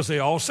because they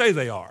all say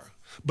they are.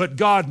 But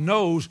God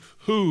knows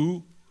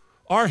who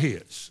are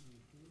his.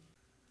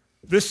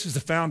 This is the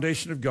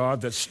foundation of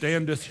God that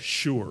standeth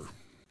sure,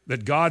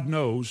 that God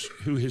knows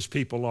who his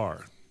people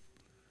are.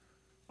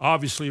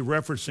 Obviously,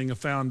 referencing a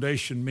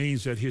foundation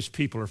means that his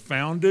people are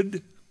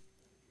founded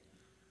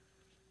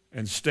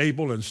and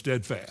stable and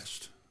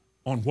steadfast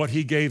on what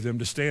he gave them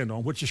to stand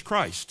on, which is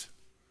Christ,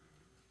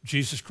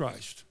 Jesus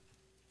Christ.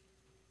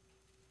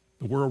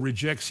 The world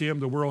rejects him.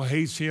 The world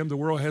hates him. The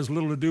world has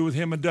little to do with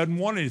him and doesn't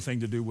want anything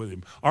to do with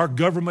him. Our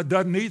government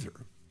doesn't either.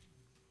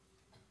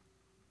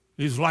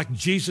 It's like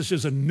Jesus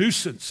is a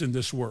nuisance in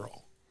this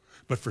world.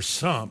 But for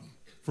some,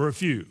 for a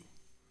few,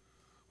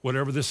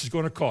 whatever this is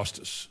going to cost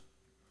us,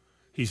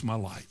 he's my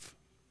life.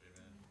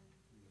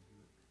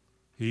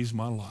 He's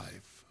my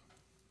life.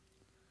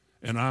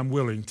 And I'm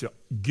willing to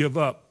give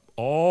up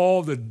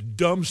all the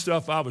dumb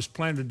stuff I was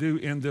planning to do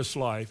in this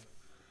life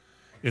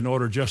in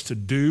order just to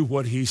do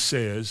what he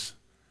says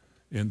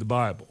in the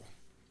Bible.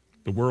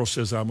 The world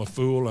says I'm a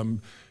fool.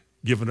 I'm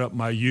giving up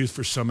my youth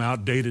for some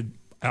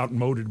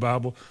outmoded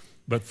Bible.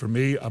 But for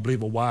me, I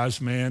believe a wise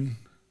man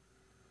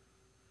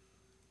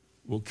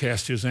will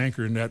cast his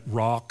anchor in that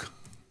rock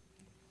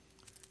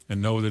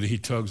and know that he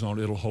tugs on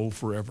it, it'll hold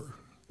forever.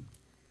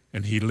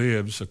 And he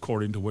lives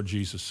according to what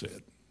Jesus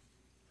said.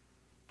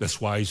 That's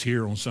why he's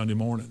here on Sunday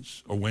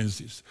mornings or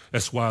Wednesdays.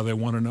 That's why they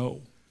want to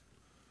know.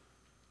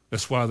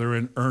 That's why they're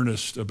in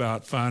earnest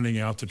about finding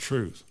out the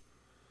truth.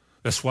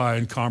 That's why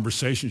in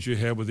conversations you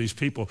have with these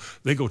people,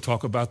 they go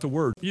talk about the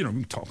Word. You know, you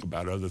can talk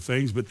about other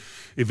things, but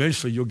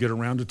eventually you'll get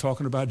around to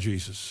talking about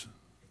Jesus.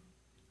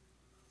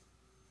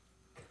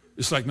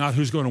 It's like not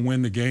who's going to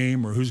win the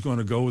game or who's going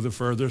to go the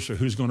furthest or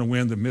who's going to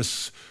win the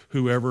Miss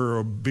whoever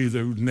or be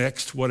the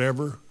next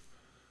whatever.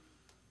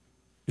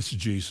 It's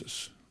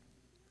Jesus.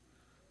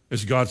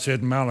 As God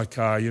said in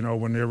Malachi, you know,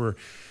 whenever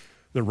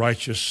the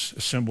righteous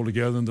assembled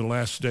together in the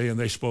last day and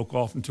they spoke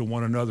often to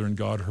one another and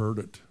God heard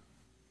it.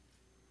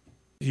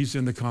 He's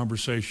in the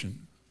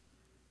conversation.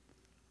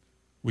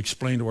 We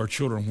explain to our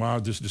children why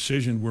this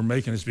decision we're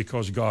making is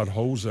because God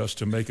holds us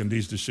to making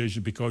these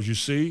decisions, because you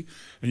see,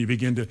 and you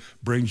begin to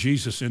bring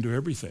Jesus into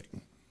everything.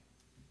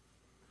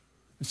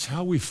 It's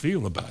how we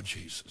feel about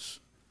Jesus.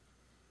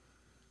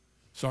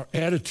 It's our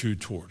attitude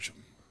towards him.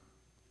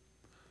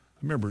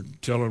 I remember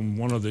telling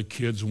one of the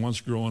kids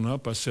once growing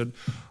up, I said,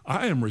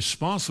 I am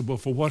responsible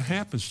for what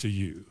happens to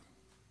you.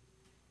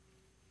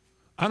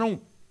 I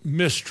don't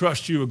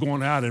mistrust you of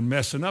going out and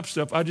messing up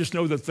stuff. I just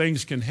know that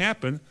things can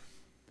happen.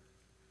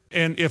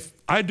 And if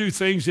I do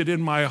things that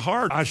in my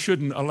heart I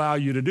shouldn't allow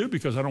you to do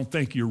because I don't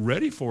think you're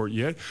ready for it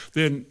yet,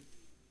 then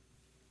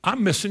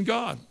I'm missing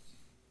God.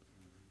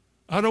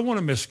 I don't want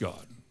to miss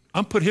God.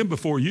 I'm put him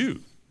before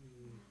you.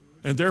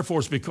 And therefore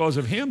it's because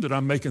of him that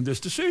I'm making this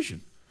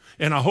decision.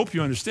 And I hope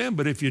you understand,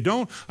 but if you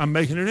don't, I'm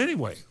making it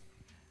anyway.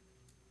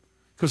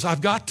 Because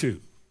I've got to.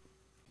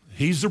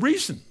 He's the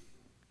reason.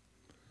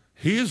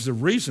 He is the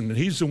reason, and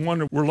he's the one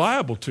that we're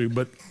liable to.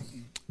 But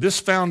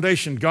this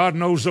foundation, God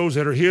knows those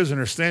that are his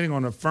and are standing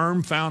on a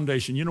firm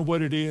foundation. You know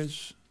what it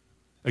is?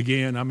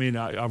 Again, I mean,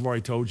 I've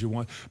already told you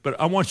one, but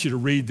I want you to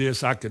read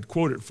this. I could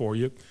quote it for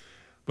you,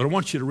 but I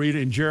want you to read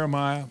it in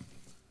Jeremiah.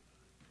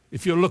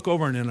 If you look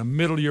over and in the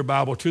middle of your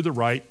Bible to the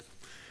right,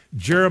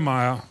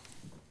 Jeremiah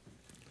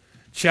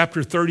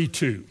chapter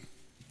 32.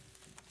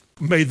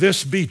 May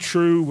this be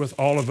true with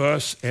all of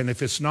us, and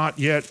if it's not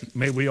yet,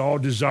 may we all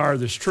desire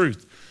this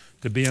truth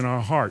to be in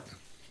our heart.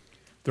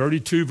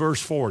 32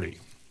 verse 40,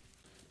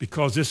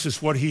 because this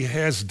is what he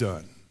has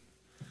done.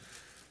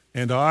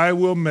 And I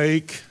will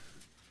make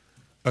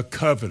a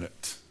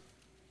covenant.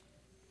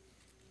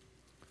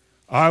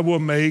 I will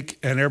make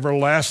an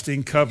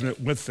everlasting covenant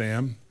with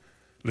them.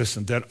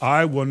 Listen, that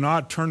I will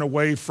not turn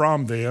away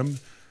from them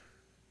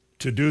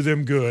to do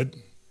them good,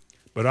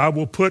 but I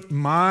will put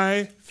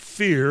my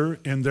fear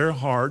in their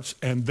hearts,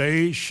 and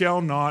they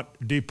shall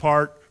not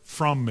depart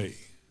from me.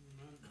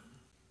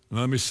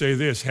 Let me say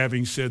this,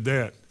 having said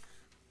that.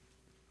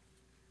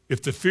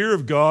 If the fear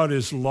of God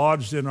is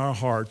lodged in our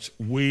hearts,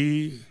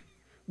 we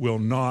will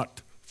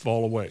not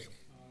fall away.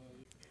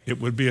 It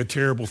would be a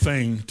terrible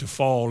thing to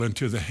fall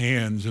into the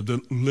hands of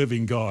the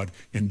living God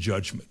in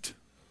judgment.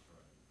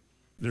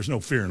 There's no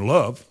fear in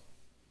love.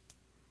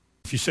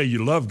 If you say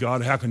you love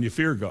God, how can you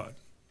fear God?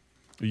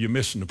 You're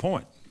missing the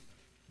point.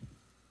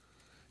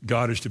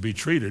 God is to be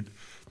treated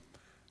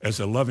as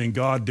a loving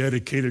God,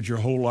 dedicated your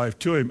whole life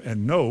to him,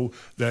 and know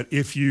that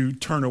if you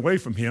turn away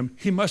from him,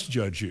 he must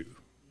judge you.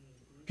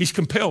 He's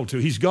compelled to.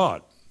 He's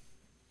God.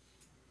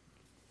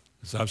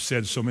 As I've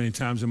said so many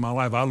times in my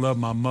life, I love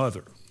my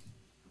mother.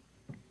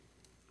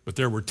 But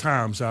there were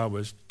times I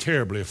was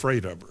terribly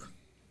afraid of her.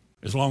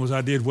 As long as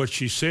I did what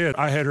she said,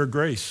 I had her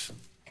grace.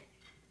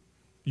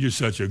 You're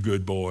such a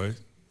good boy.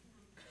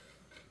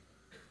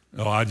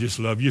 Oh, I just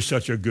love you,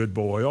 such a good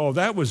boy. Oh,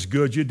 that was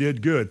good, you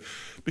did good,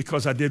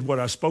 because I did what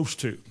I was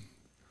supposed to.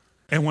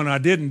 And when I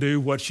didn't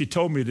do what she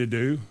told me to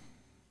do,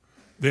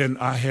 then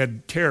I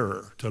had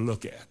terror to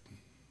look at,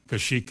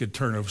 because she could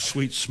turn a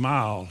sweet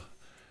smile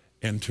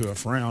into a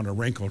frown, a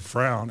wrinkled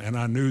frown, and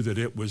I knew that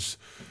it was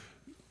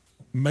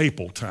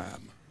maple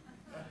time.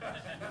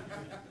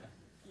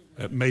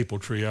 That maple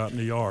tree out in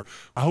the yard.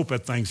 I hope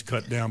that thing's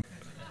cut down.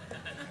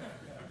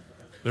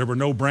 There were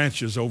no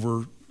branches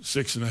over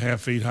 6.5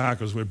 feet high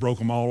because we broke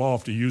them all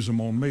off to use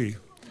them on me.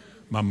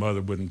 My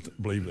mother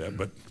wouldn't believe that,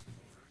 but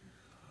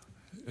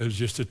it was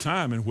just a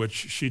time in which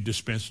she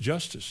dispensed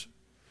justice.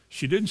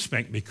 She didn't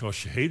spank me because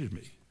she hated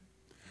me.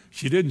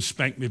 She didn't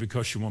spank me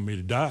because she wanted me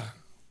to die.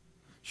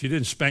 She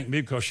didn't spank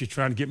me because she's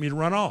trying to get me to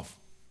run off.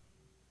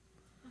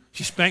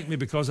 She spanked me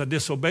because I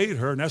disobeyed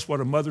her, and that's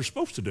what a mother's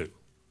supposed to do.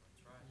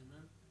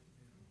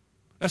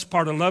 That's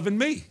part of loving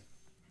me.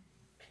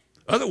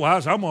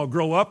 Otherwise, I'm going to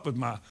grow up with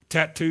my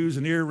tattoos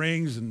and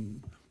earrings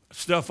and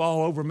stuff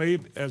all over me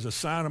as a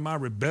sign of my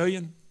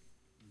rebellion.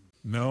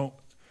 No,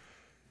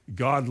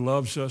 God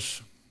loves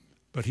us,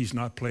 but he's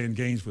not playing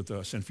games with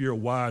us. And if you're a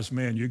wise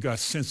man, you got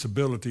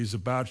sensibilities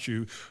about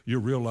you, you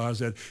realize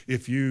that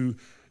if you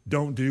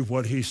don't do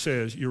what he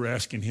says, you're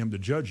asking him to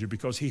judge you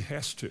because he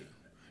has to.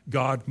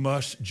 God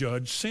must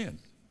judge sin.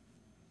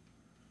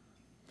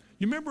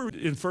 You remember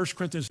in 1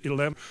 Corinthians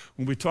 11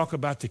 when we talk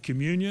about the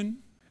communion?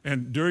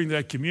 And during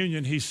that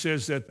communion, he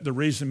says that the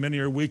reason many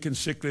are weak and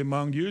sickly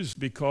among you is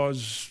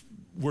because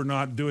we're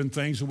not doing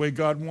things the way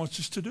God wants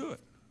us to do it.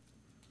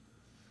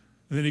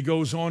 And then he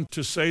goes on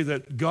to say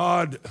that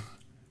God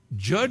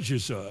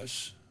judges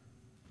us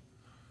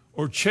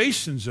or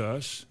chastens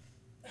us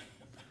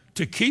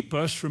to keep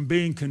us from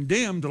being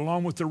condemned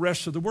along with the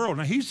rest of the world.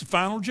 Now, he's the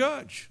final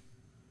judge.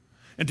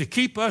 And to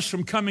keep us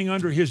from coming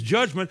under his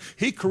judgment,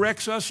 he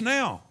corrects us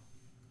now.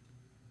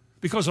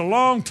 Because a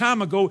long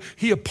time ago,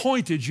 he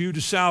appointed you to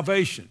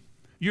salvation.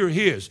 You're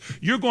his.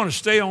 You're going to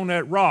stay on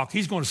that rock.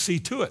 He's going to see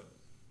to it.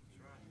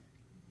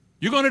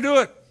 You're going to do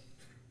it.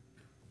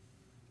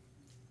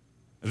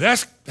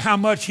 That's how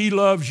much he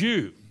loves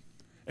you.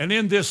 And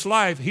in this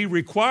life, he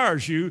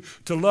requires you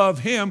to love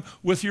him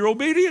with your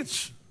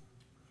obedience.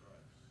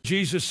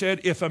 Jesus said,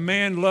 if a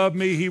man love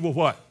me, he will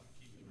what?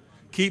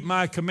 Keep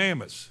my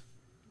commandments.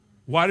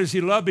 Why does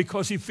he love?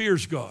 Because he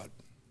fears God.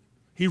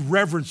 He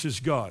reverences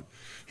God.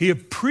 He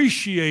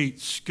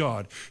appreciates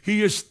God.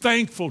 He is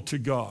thankful to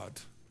God.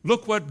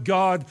 Look what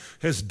God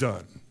has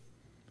done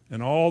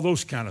and all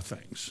those kind of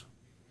things.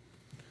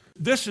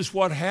 This is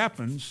what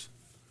happens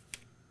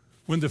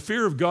when the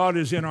fear of God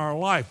is in our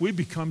life. We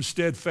become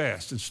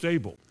steadfast and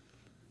stable.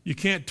 You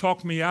can't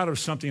talk me out of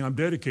something I'm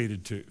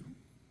dedicated to.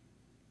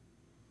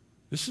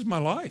 This is my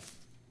life.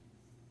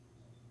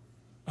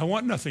 I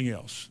want nothing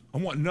else. I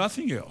want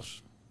nothing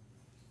else.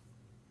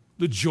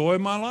 The joy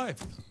of my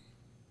life.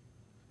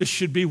 It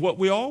should be what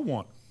we all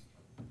want,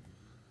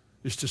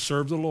 is to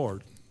serve the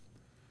Lord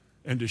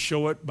and to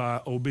show it by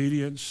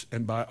obedience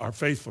and by our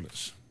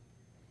faithfulness.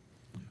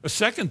 A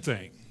second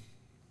thing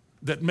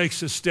that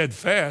makes us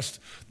steadfast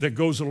that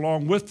goes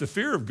along with the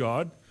fear of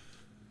God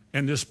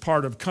and this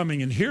part of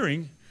coming and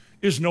hearing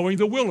is knowing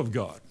the will of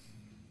God.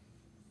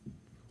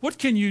 What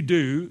can you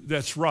do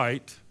that's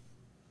right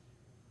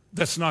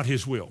that's not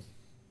his will?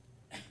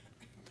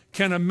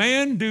 Can a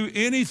man do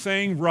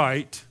anything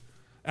right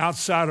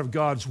outside of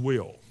God's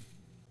will?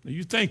 Now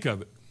you think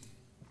of it.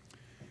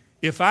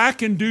 If I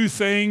can do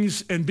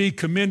things and be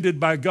commended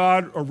by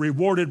God or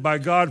rewarded by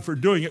God for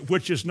doing it,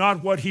 which is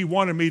not what he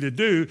wanted me to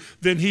do,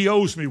 then he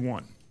owes me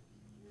one.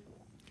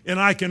 And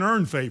I can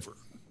earn favor.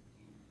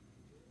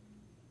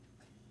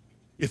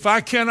 If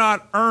I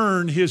cannot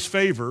earn his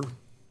favor,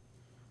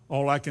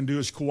 all I can do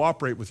is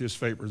cooperate with his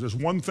favor. There's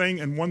one thing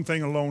and one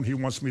thing alone he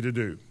wants me to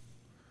do.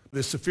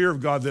 It's the fear of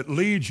God that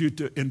leads you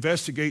to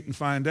investigate and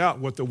find out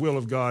what the will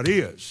of God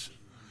is.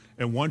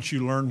 And once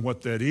you learn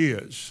what that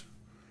is,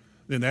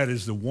 then that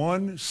is the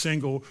one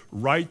single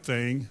right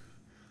thing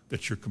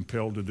that you're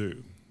compelled to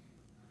do.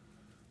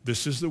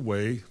 This is the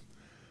way,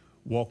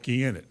 walk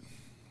ye in it.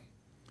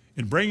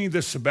 In bringing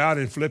this about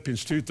in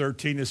Philippians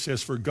 2:13, it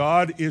says, for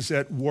God is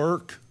at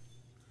work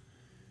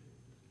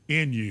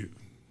in you,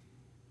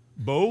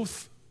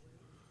 both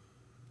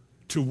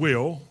to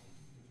will,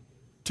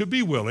 to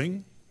be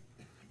willing,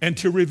 and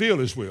to reveal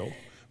his will,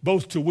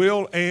 both to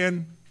will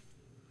and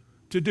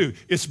to do.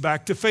 It's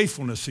back to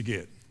faithfulness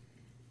again.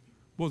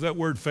 Well, that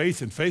word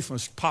faith and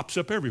faithfulness pops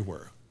up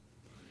everywhere.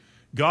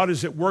 God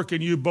is at work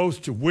in you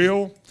both to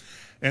will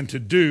and to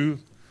do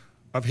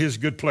of his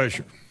good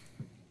pleasure.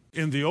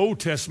 In the Old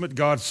Testament,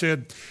 God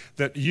said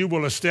that you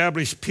will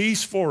establish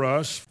peace for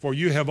us, for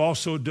you have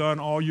also done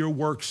all your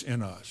works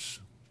in us.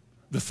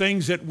 The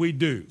things that we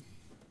do,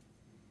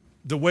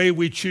 the way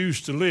we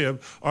choose to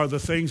live, are the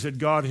things that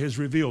God has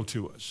revealed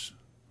to us.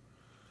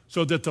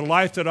 So that the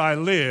life that I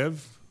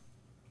live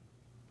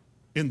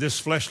in this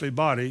fleshly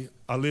body,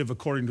 I live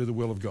according to the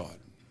will of God.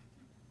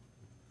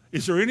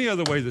 Is there any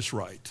other way that's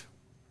right?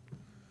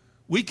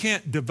 We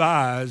can't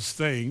devise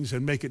things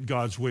and make it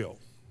God's will.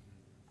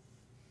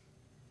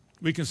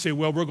 We can say,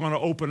 well, we're going to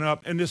open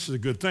up, and this is a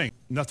good thing.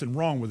 Nothing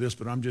wrong with this,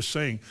 but I'm just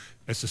saying,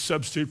 as a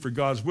substitute for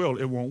God's will,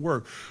 it won't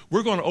work.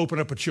 We're going to open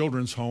up a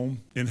children's home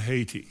in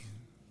Haiti.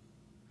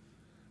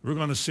 We're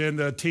going to send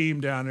a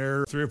team down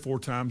there 3 or 4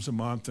 times a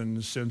month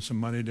and send some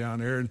money down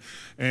there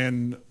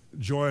and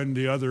join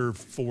the other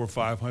 400 or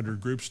 500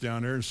 groups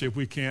down there and see if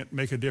we can't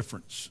make a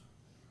difference.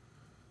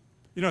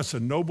 You know, it's a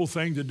noble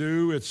thing to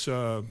do. It's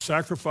a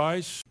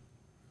sacrifice.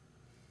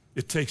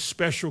 It takes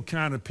special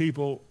kind of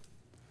people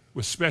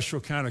with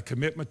special kind of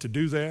commitment to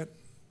do that.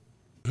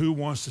 Who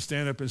wants to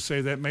stand up and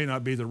say that may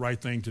not be the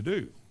right thing to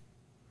do?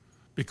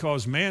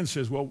 Because man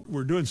says, well,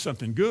 we're doing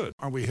something good.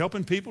 Are we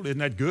helping people? Isn't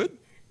that good?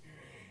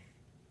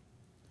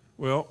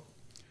 Well,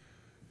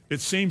 it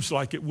seems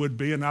like it would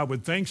be, and I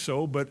would think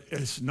so, but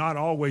it's not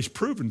always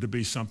proven to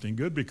be something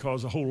good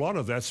because a whole lot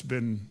of that's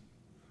been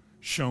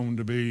shown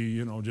to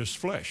be, just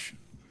flesh.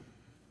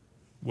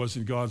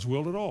 Wasn't God's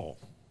will at all.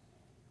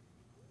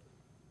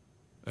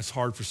 That's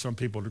hard for some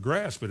people to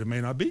grasp, but it may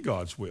not be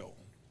God's will.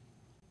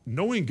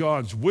 Knowing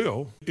God's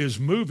will is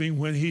moving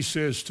when he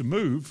says to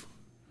move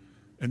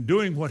and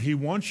doing what he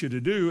wants you to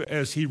do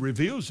as he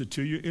reveals it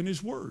to you in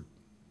his word.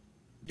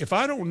 If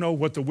I don't know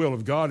what the will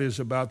of God is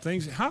about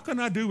things, how can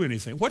I do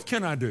anything? What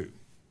can I do?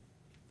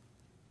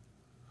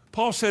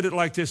 Paul said it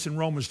like this in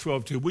Romans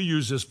 12:2. We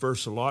use this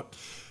verse a lot.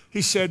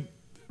 He said,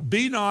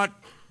 be not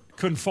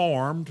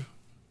conformed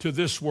to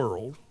this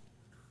world,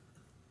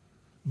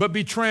 but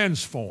be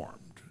transformed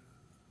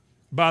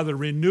by the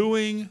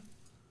renewing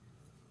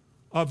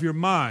of your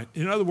mind.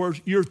 In other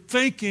words, your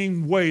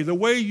thinking way, the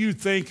way you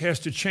think has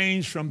to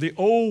change from the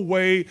old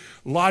way,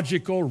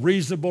 logical,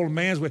 reasonable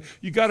man's way.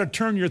 You got to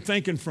turn your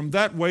thinking from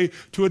that way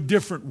to a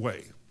different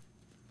way.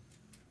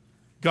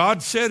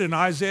 God said in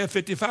Isaiah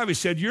 55, he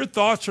said, your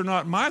thoughts are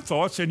not my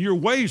thoughts and your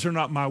ways are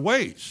not my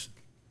ways.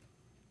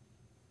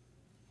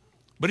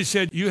 But he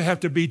said, you have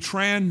to be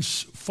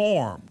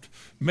transformed,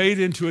 made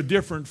into a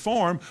different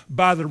form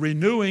by the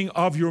renewing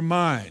of your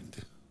mind.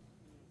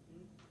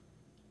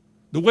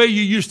 The way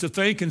you used to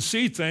think and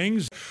see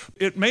things,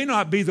 it may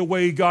not be the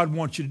way God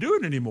wants you to do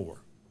it anymore.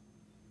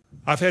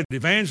 I've had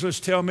evangelists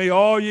tell me,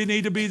 oh, you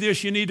need to be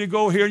this, you need to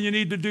go here, you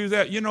need to do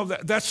that.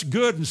 That's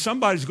good, and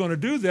somebody's going to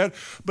do that,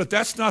 but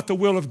that's not the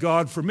will of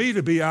God for me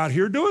to be out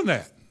here doing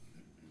that.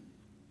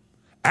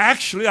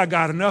 Actually, I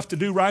got enough to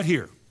do right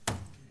here.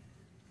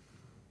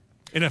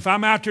 And if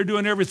I'm out there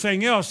doing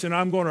everything else, then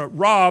I'm going to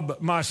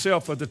rob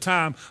myself of the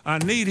time I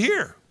need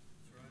here.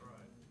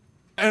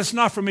 And it's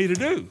not for me to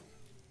do.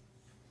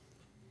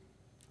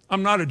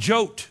 I'm not a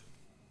jote.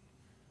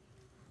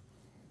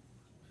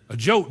 A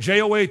jote,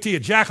 J-O-A-T, a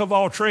jack of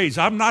all trades.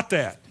 I'm not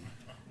that.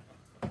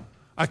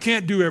 I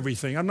can't do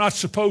everything. I'm not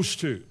supposed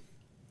to.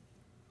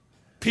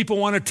 People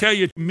want to tell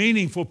you,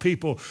 meaningful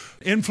people,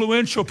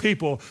 influential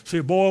people,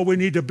 say, boy, we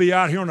need to be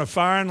out here on a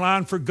firing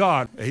line for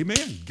God.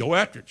 Amen. Go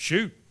after it.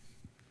 Shoot.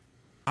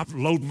 I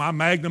load my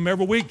Magnum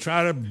every week,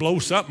 try to blow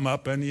something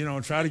up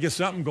and, try to get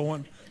something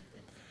going.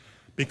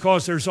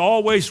 Because there's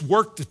always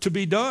work to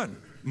be done.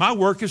 My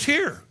work is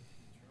here.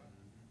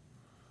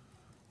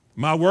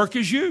 My work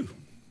is you.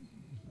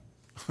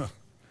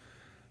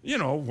 You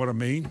know what I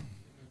mean.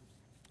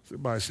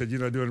 Somebody said, you're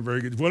not doing very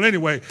good. Well,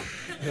 anyway,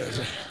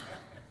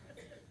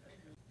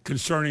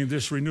 concerning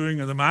this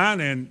renewing of the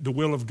mind and the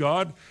will of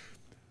God,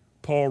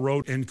 Paul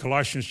wrote in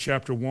Colossians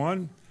chapter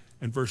 1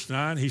 and verse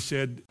 9, he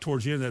said,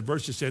 towards the end of that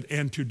verse, he said,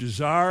 and to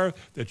desire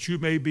that you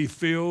may be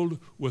filled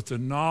with the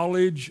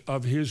knowledge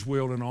of his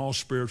will and all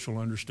spiritual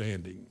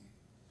understanding.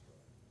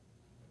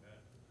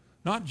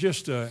 Not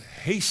just a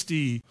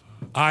hasty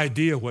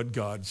idea what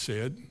God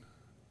said,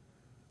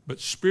 but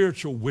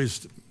spiritual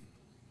wisdom.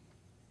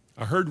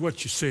 I heard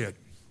what you said.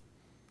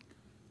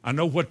 I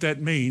know what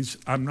that means.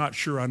 I'm not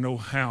sure I know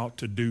how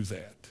to do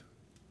that.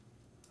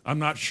 I'm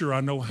not sure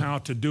I know how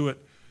to do it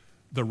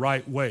the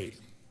right way.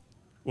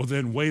 Well,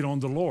 then wait on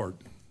the Lord.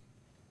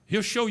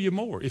 He'll show you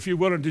more. If you're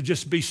willing to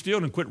just be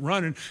still and quit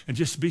running and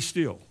just be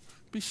still.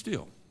 Be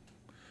still.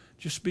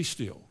 Just be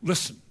still.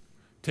 Listen.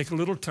 Take a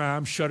little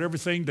time, shut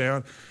everything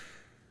down,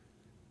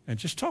 and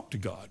just talk to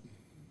God.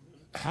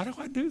 How do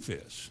I do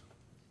this?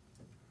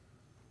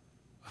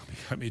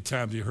 How many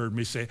times have you heard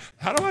me say,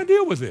 how do I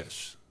deal with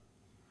this?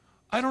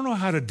 I don't know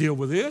how to deal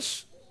with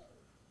this.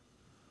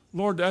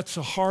 Lord, that's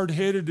the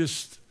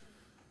hard-headedest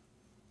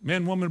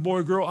man, woman,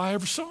 boy, girl I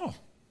ever saw.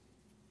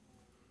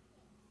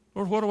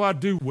 Lord, what do I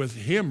do with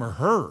him or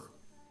her?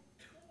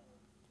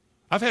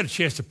 I've had a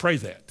chance to pray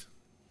that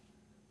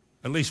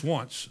at least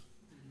once.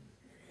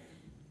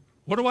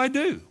 What do I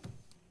do?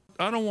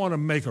 I don't want to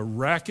make a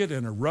racket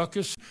and a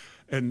ruckus,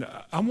 and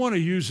I want to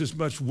use as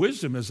much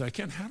wisdom as I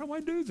can. How do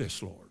I do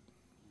this, Lord?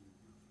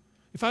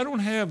 If I don't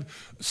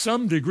have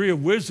some degree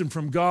of wisdom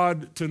from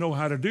God to know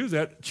how to do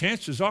that,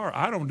 chances are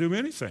I don't do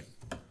anything.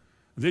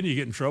 Then you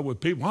get in trouble with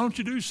people. Why don't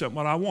you do something?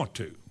 Well, I want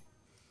to.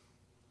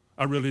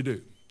 I really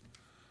do.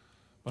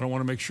 But I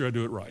want to make sure I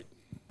do it right.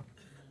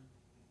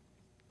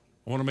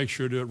 I want to make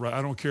sure I do it right.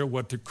 I don't care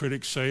what the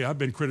critics say. I've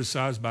been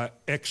criticized by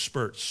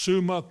experts,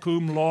 summa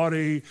cum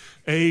laude,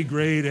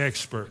 A-grade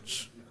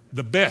experts,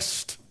 the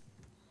best.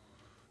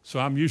 So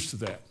I'm used to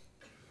that.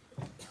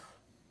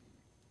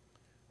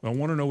 But I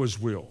want to know his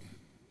will.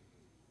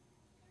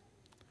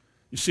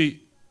 You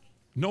see,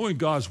 knowing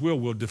God's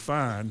will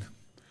define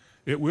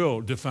It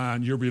will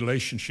define your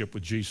relationship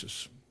with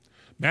Jesus.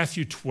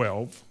 Matthew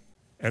 12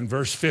 and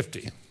verse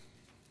 50.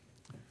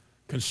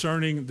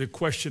 Concerning the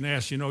question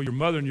asked, your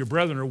mother and your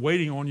brethren are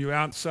waiting on you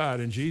outside.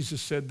 And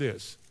Jesus said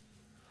this.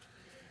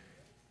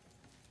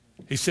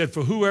 He said,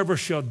 for whoever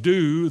shall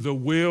do the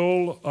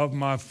will of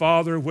my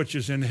Father which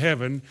is in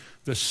heaven,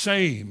 the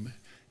same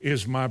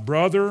is my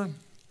brother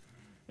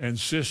and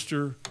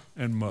sister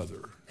and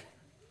mother.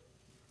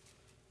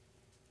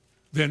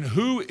 Then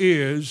who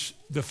is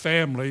the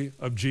family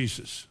of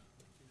Jesus?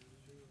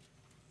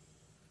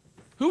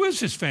 Who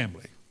is his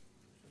family?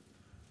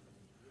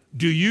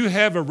 Do you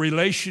have a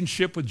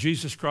relationship with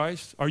Jesus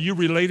Christ? Are you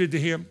related to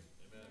him?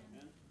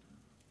 Amen.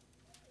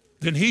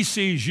 Then he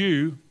sees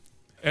you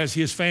as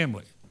his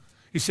family.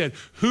 He said,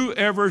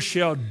 whoever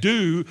shall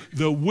do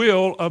the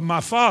will of my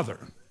Father.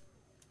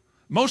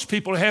 Most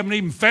people haven't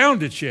even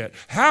found it yet.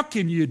 How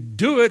can you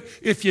do it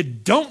if you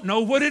don't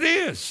know what it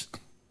is?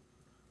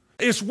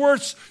 It's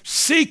worth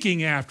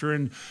seeking after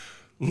and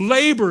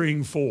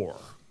laboring for.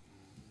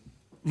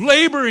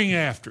 Laboring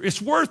after.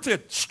 It's worth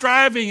it,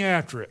 striving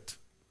after it.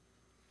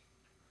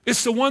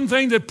 It's the one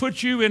thing that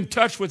puts you in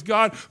touch with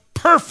God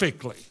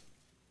perfectly.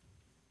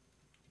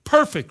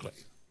 Perfectly.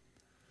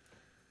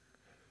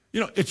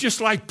 It's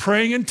just like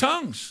praying in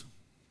tongues.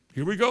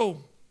 Here we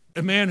go.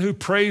 A man who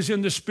prays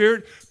in the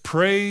Spirit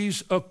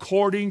prays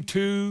according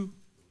to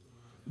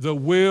the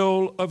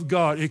will of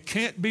God. It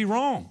can't be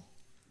wrong.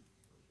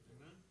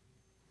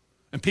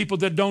 And people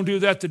that don't do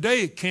that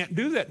today can't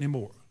do that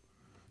anymore.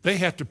 They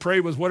have to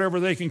pray with whatever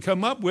they can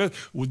come up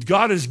with.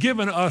 God has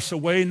given us a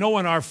way,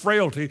 knowing our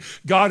frailty,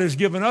 God has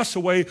given us a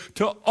way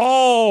to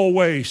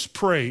always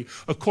pray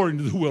according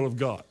to the will of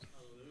God.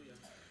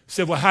 He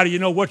said, well, how do you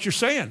know what you're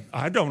saying?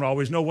 I don't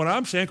always know what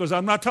I'm saying because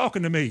I'm not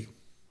talking to me.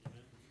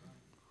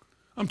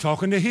 I'm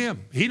talking to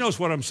him. He knows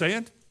what I'm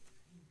saying.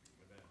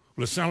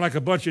 Well, it sounds like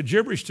a bunch of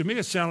gibberish to me.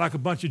 It sounds like a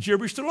bunch of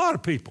gibberish to a lot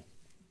of people.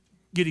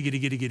 Giddy, giddy,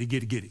 giddy, giddy,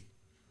 giddy, giddy.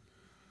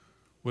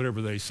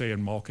 Whatever they say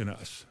in mocking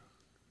us.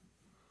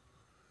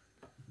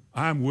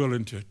 I'm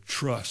willing to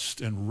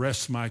trust and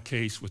rest my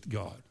case with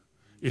God.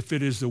 If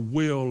it is the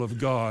will of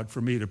God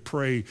for me to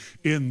pray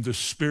in the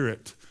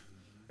Spirit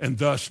and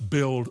thus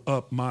build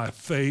up my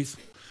faith,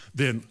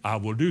 then I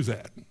will do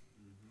that.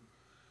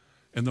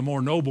 And the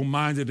more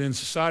noble-minded in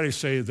society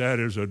say, that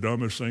is the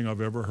dumbest thing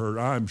I've ever heard.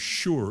 I'm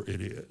sure it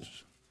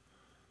is.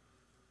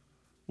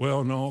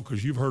 Well, no,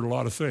 because you've heard a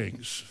lot of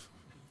things.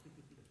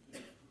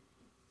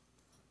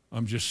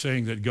 I'm just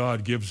saying that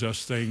God gives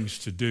us things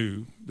to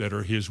do that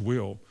are his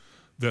will,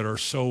 that are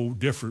so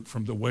different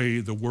from the way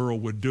the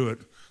world would do it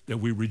that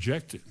we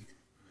reject it,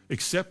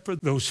 except for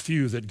those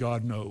few that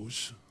God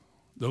knows,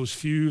 those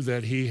few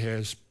that he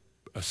has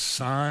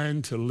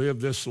assigned to live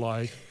this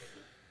life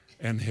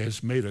and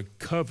has made a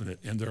covenant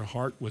in their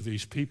heart with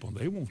these people.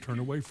 They won't turn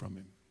away from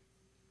him.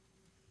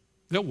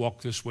 They'll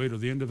walk this way to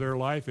the end of their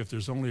life. If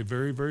there's only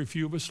very, very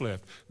few of us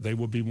left, they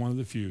will be one of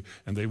the few,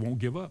 and they won't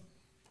give up.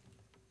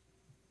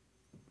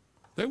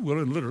 They're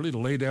willing literally to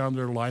lay down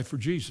their life for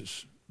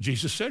Jesus.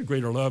 Jesus said,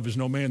 greater love is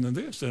no man than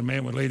this, that a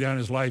man would lay down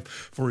his life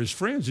for his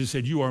friends. He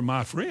said, you are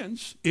my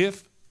friends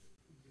if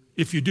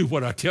you do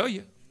what I tell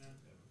you.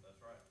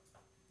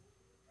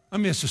 I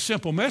mean, it's a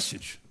simple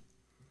message.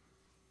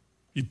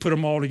 You put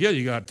them all together.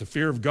 You got the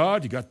fear of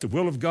God, you got the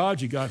will of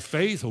God, you got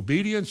faith,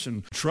 obedience,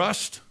 and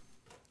trust.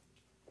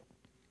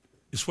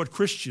 It's what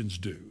Christians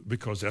do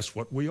because that's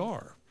what we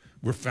are.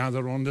 We're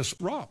founded on this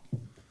rock.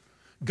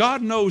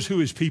 God knows who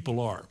his people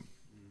are.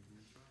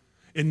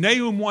 In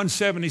Nahum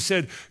 1:7, he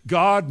said,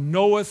 God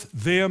knoweth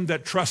them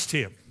that trust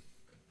him.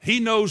 He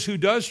knows who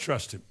does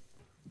trust him.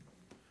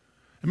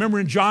 Remember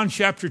in John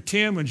chapter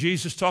 10 when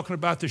Jesus talking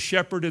about the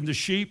shepherd and the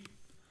sheep?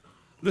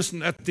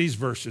 Listen at these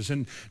verses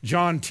in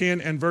John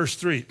 10 and verse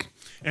 3.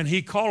 And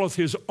he calleth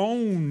his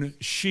own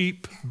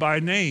sheep by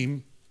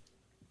name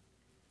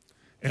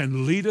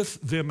and leadeth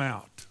them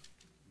out.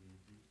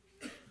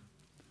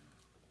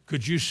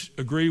 Could you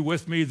agree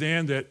with me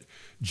then that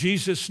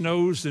Jesus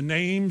knows the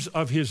names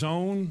of his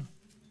own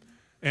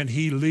and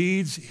he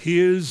leads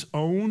his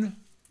own?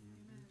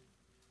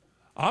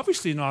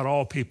 Obviously not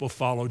all people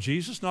follow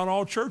Jesus. Not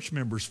all church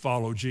members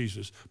follow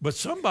Jesus. But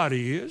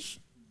somebody is.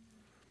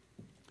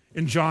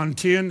 In John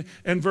 10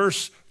 and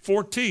verse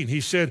 14, he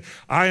said,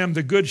 I am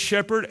the good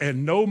shepherd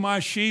and know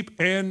my sheep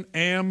and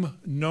am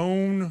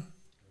known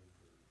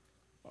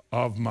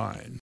of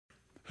mine.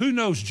 Who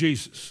knows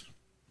Jesus?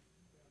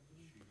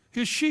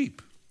 His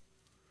sheep.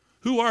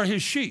 Who are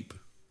his sheep?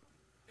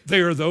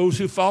 They are those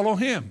who follow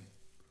him.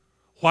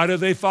 Why do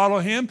they follow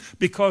him?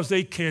 Because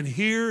they can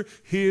hear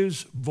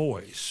his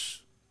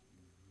voice.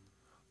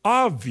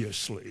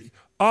 Obviously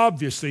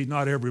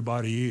not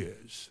everybody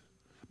is.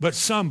 But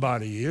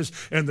somebody is,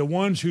 and the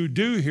ones who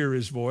do hear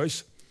his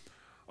voice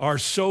are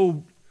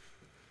so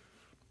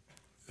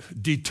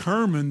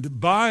determined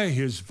by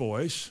his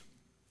voice,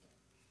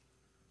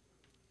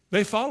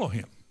 they follow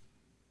him.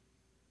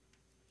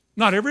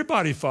 Not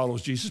everybody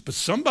follows Jesus, but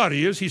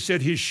somebody is. He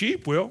said his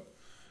sheep will.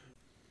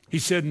 He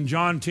said in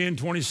John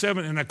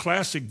 10:27, in a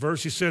classic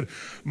verse, he said,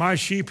 my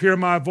sheep hear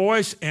my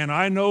voice, and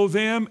I know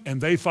them, and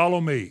they follow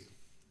me.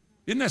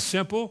 Isn't that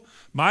simple?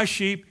 My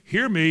sheep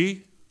hear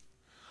me.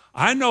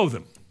 I know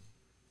them.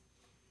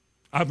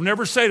 I've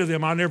never say to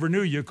them, I never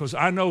knew you, because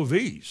I know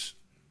these.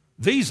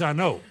 These I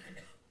know.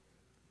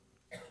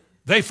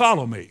 They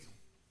follow me.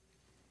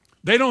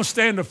 They don't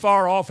stand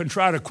afar off and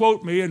try to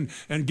quote me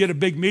and get a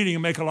big meeting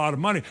and make a lot of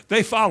money.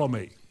 They follow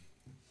me.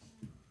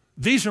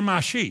 These are my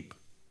sheep.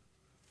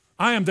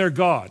 I am their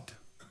God.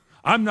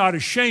 I'm not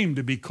ashamed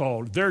to be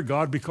called their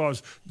God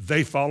because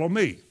they follow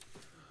me.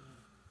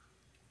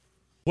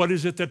 What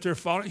is it that they're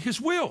following? His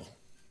will.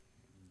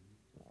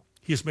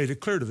 He has made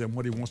it clear to them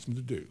what he wants them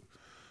to do.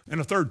 And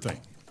a third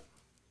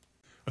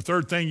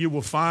thing you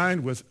will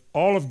find with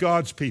all of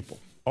God's people,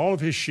 all of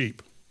his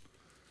sheep,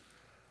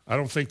 I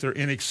don't think there are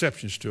any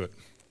exceptions to it.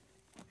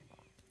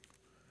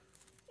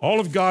 All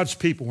of God's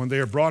people, when they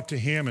are brought to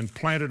him and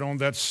planted on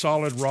that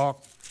solid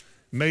rock,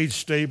 made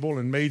stable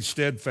and made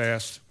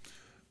steadfast,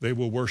 they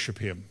will worship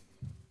him.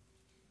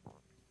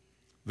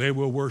 They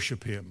will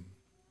worship him.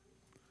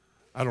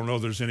 I don't know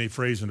if there's any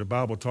phrase in the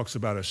Bible that talks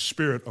about a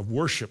spirit of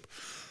worship,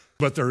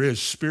 but there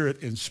is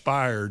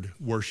spirit-inspired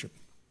worship.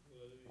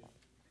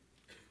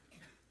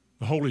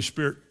 The Holy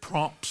Spirit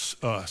prompts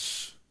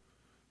us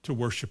to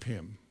worship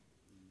him.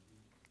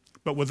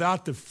 But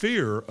without the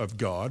fear of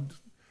God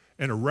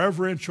and a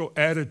reverential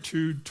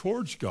attitude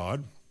towards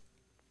God,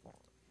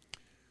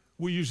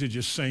 we usually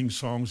just sing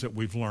songs that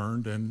we've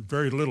learned, and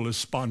very little is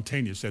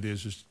spontaneous, that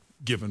is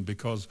given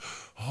because,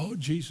 oh,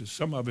 Jesus,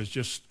 some of us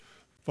just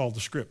follow the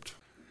script.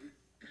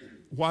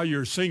 While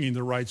you're singing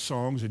the right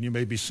songs, and you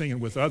may be singing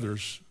with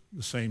others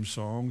the same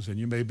songs, and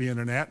you may be in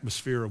an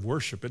atmosphere of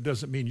worship, it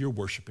doesn't mean you're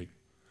worshiping.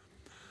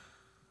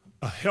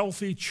 A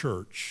healthy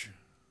church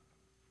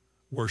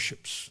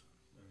worships.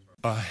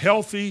 A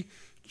healthy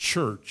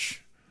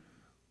church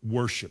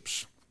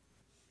worships.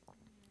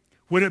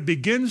 When it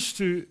begins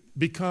to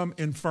become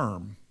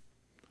infirm,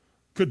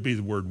 could be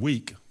the word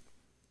weak.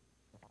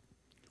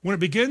 When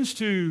it begins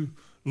to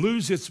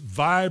lose its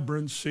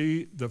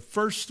vibrancy, the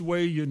first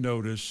way you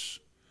notice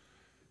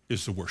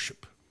is the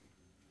worship.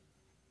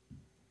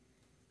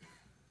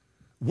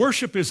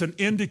 Worship is an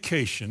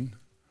indication.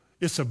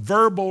 It's a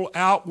verbal,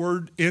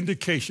 outward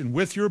indication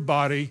with your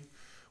body,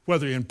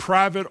 whether in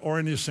private or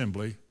in the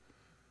assembly.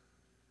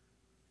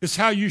 It's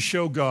how you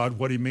show God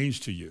what he means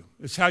to you.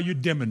 It's how you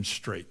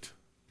demonstrate.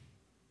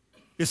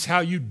 It's how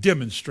you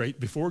demonstrate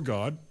before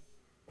God.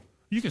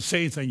 You can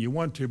say anything you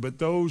want to, but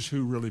those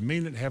who really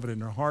mean it, have it in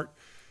their heart,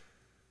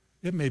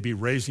 it may be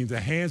raising the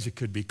hands. It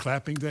could be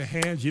clapping the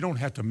hands. You don't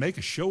have to make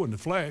a show in the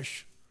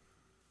flesh.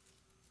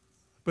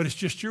 But it's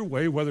just your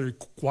way, whether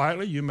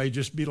quietly, you may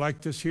just be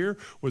like this here,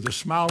 with a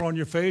smile on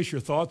your face,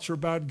 your thoughts are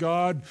about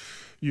God,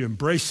 you're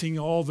embracing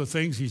all the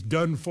things he's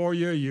done for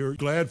you, you're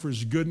glad for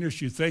his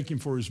goodness, you thank him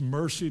for his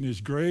mercy and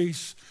his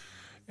grace,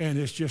 and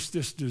it's just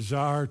this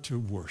desire to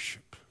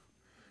worship,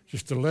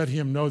 just to let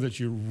him know that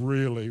you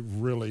really,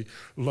 really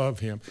love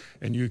him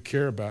and you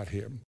care about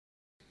him.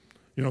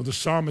 You know, the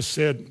psalmist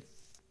said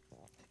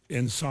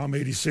in Psalm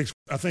 86,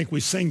 I think we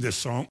sing this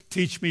song,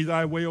 teach me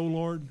thy way, O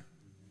Lord.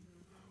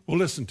 Well,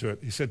 listen to it.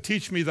 He said,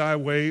 teach me thy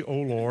way, O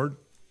Lord.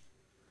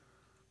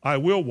 I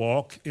will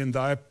walk in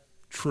thy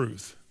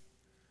truth.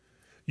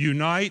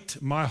 Unite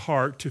my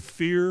heart to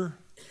fear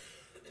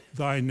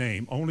thy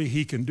name. Only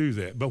he can do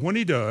that. But when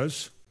he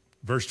does,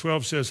 verse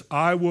 12 says,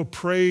 I will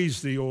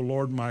praise thee, O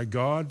Lord my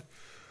God,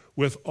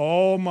 with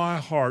all my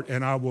heart,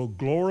 and I will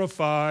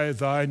glorify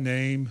thy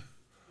name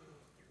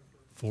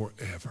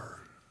forever.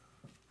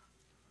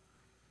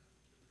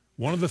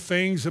 One of the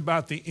things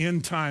about the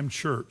end-time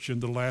church in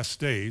the last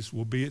days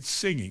will be its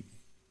singing.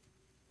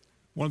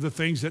 One of the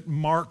things that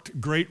marked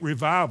great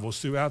revivals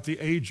throughout the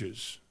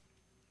ages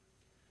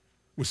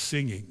was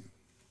singing.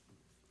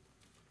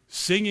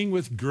 Singing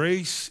with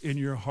grace in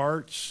your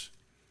hearts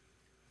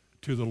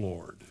to the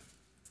Lord.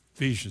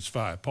 Ephesians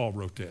 5, Paul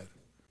wrote that.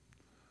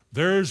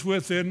 There's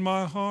within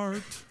my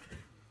heart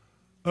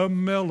a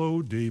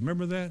melody.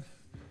 Remember that?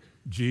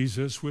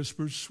 Jesus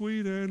whispers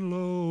sweet and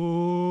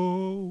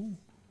low.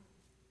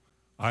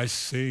 I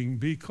sing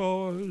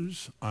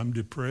because I'm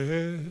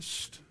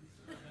depressed.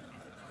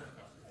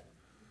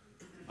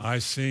 I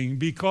sing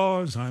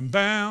because I'm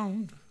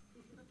bound.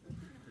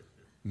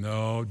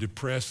 No,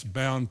 depressed,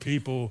 bound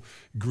people,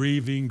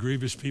 grieving,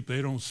 grievous people,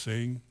 they don't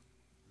sing.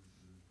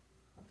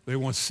 They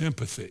want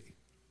sympathy.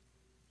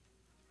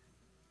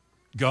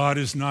 God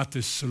is not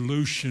the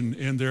solution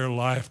in their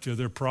life to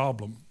their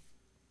problem.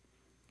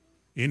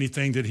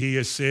 Anything that he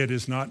has said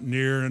is not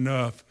near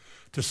enough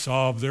to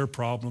solve their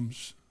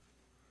problems.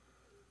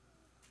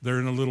 They're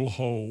in a little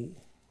hole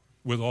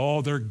with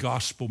all their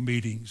gospel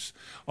meetings,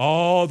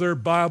 all their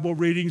Bible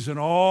readings, and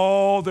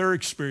all their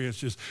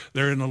experiences.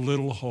 They're in a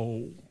little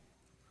hole.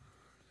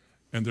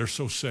 And they're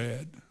so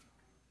sad.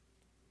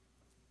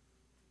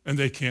 And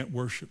they can't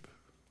worship.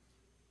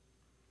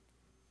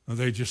 And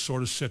they just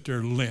sort of sit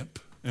there limp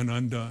and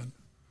undone.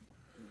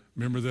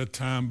 Remember that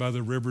time by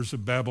the rivers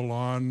of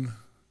Babylon?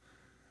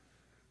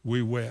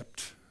 We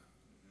wept.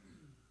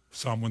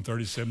 Psalm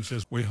 137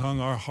 says, we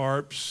hung our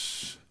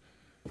harps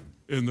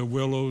in the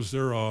willows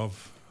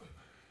thereof,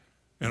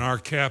 and our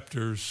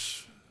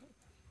captors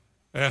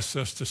asked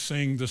us to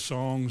sing the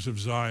songs of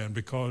Zion,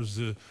 because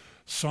the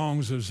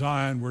songs of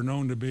Zion were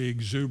known to be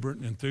exuberant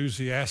and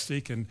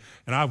enthusiastic, and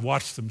I've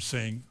watched them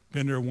sing.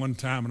 Been there one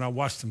time, and I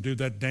watched them do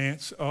that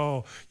dance.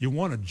 Oh, you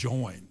want to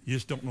join. You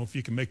just don't know if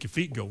you can make your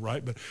feet go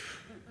right, but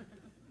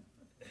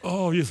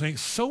oh, you think,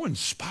 so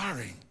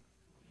inspiring.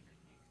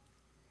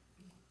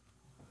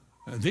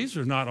 And these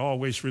are not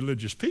always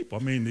religious people.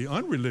 I mean, the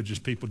unreligious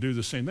people do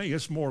the same thing.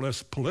 It's more or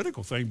less a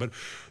political thing, but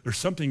there's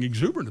something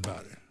exuberant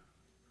about it.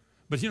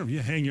 But, you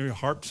hang your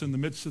harps in the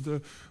midst of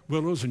the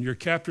willows, and your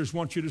captors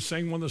want you to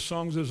sing one of the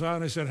songs of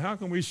Zion. They said, how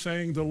can we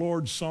sing the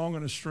Lord's song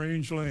in a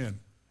strange land?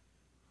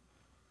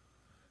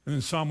 And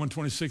then Psalm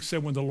 126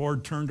 said, when the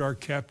Lord turned our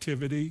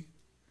captivity,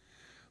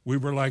 we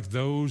were like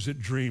those that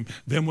dream.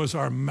 Then was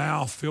our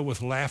mouth filled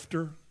with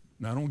laughter.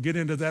 Now, don't get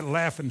into that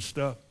laughing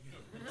stuff.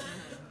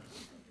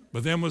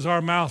 But then was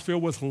our mouth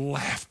filled with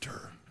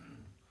laughter.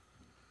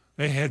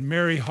 They had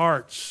merry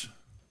hearts.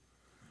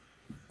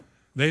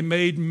 They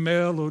made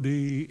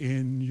melody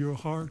in your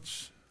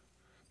hearts.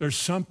 There's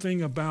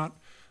something about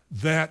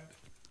that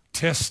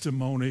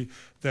testimony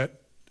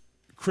that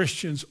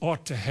Christians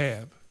ought to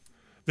have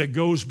that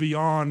goes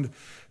beyond,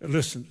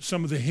 listen,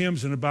 some of the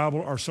hymns in the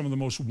Bible are some of the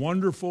most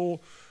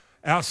wonderful,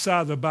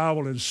 outside the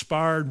Bible,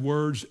 inspired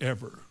words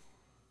ever.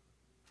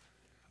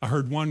 I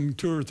heard 1,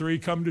 2, or 3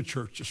 come to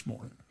church this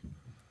morning.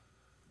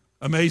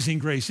 Amazing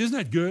Grace. Isn't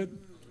that good?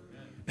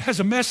 It has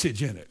a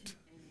message in it.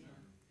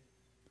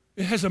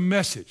 It has a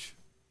message.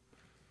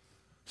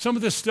 Some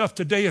of this stuff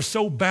today is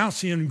so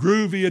bouncy and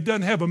groovy, it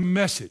doesn't have a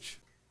message.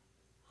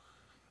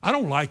 I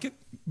don't like it,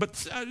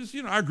 but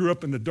I grew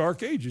up in the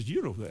dark ages.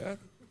 You know that.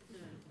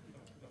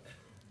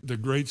 The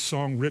great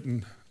song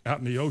written out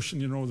in the ocean,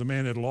 the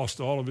man had lost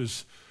all of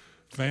his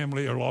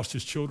family or lost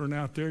his children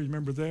out there. You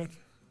remember that?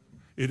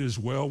 It is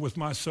well with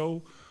my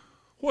soul.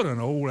 What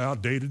an old,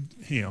 outdated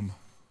hymn.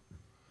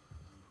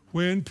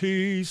 When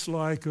peace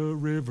like a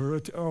river.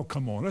 Oh,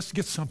 come on, let's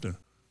get something.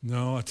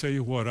 No, I tell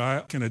you what,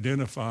 I can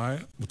identify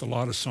with a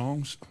lot of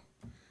songs.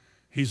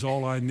 He's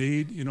all I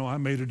need. I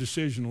made a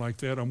decision like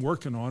that. I'm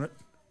working on it.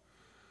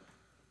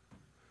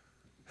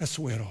 That's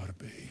the way it ought to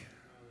be.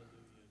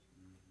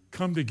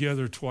 Come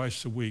together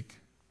twice a week.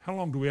 How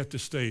long do we have to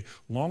stay?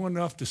 Long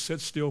enough to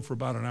sit still for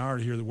about an hour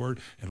to hear the word,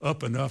 and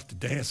up enough to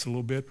dance a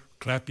little bit,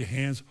 clap your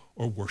hands,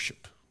 or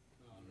worship.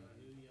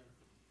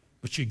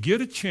 But you get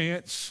a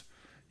chance,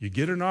 you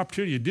get an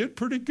opportunity. You did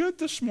pretty good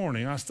this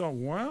morning. I thought,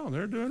 wow,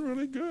 they're doing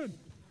really good.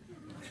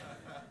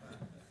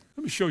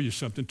 Let me show you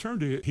something. Turn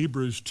to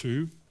Hebrews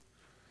 2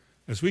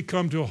 as we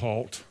come to a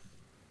halt.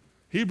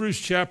 Hebrews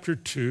chapter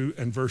 2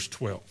 and verse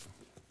 12.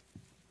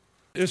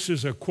 This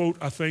is a quote,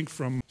 I think,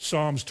 from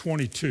Psalms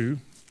 22,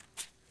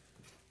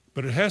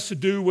 but it has to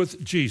do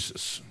with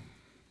Jesus.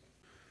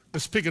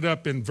 Let's pick it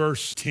up in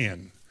verse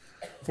 10.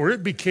 For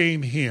it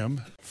became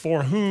him,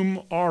 for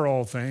whom are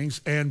all things,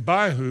 and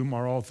by whom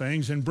are all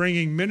things, and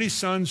bringing many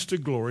sons to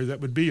glory, that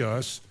would be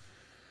us,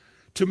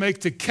 to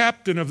make the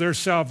captain of their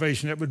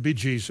salvation, that would be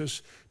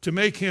Jesus, to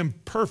make him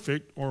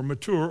perfect or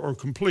mature or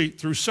complete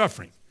through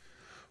suffering.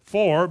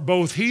 For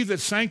both he that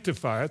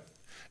sanctifieth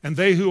and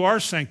they who are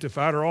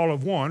sanctified are all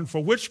of one,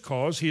 for which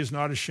cause he is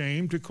not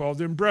ashamed to call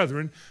them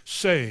brethren,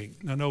 saying,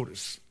 now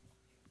notice,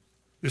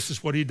 this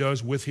is what he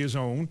does with his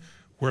own,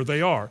 where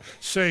they are,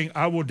 saying,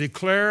 I will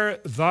declare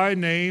thy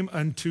name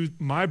unto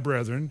my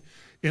brethren.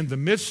 In the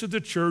midst of the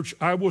church,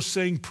 I will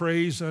sing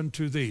praise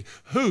unto thee.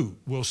 Who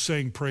will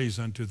sing praise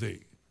unto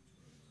thee?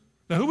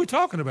 Now, who are we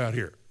talking about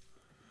here?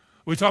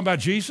 Are we talking about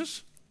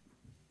Jesus?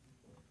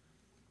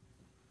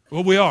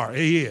 Well, we are.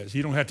 He is.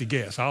 You don't have to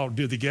guess. I'll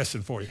do the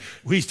guessing for you.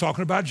 He's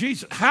talking about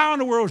Jesus. How in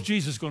the world is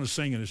Jesus going to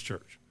sing in his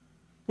church?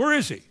 Where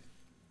is he?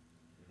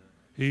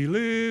 He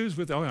lives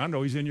with, I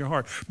know he's in your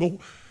heart. But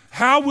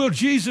how will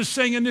Jesus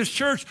sing in this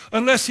church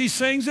unless he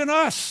sings in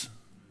us?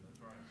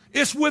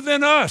 It's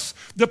within us,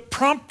 the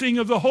prompting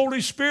of the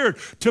Holy Spirit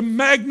to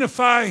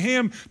magnify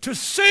him, to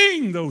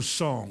sing those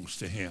songs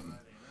to him.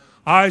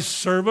 I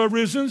serve a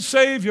risen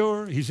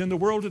Savior. He's in the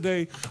world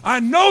today. I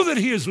know that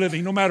he is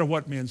living no matter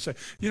what men say.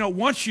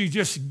 Once you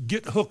just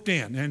get hooked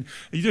in and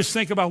you just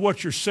think about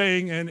what you're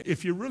saying, and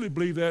if you really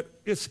believe that,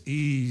 it's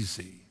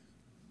easy.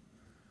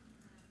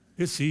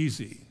 It's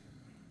easy.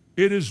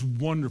 It is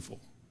wonderful.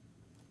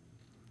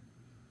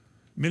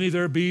 Many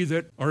there be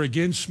that are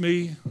against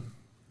me.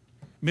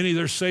 Many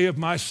there say of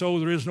my soul,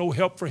 there is no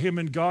help for him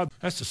in God.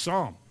 That's the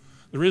psalm.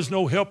 There is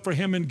no help for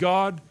him in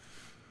God.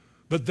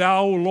 But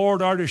thou, O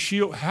Lord, art a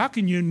shield. How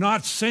can you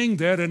not sing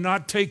that and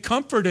not take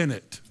comfort in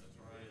it?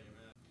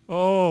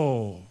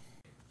 Oh,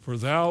 for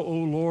thou, O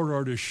Lord,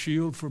 art a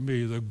shield for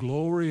me, the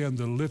glory and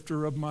the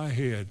lifter of my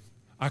head.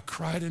 I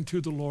cried unto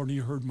the Lord, and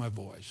he heard my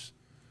voice.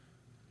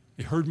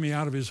 He heard me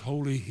out of his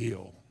holy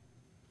hill.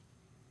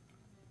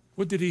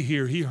 What did he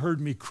hear? He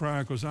heard me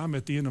cry because I'm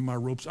at the end of my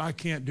ropes. I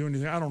can't do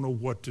anything. I don't know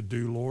what to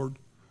do, Lord.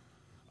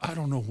 I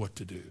don't know what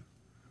to do.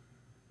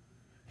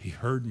 He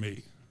heard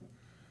me,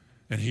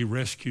 and he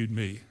rescued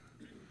me.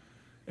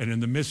 And in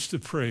the midst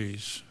of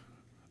praise,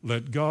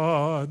 let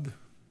God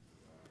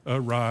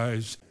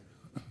arise.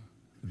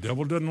 The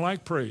devil doesn't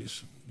like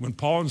praise. When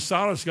Paul and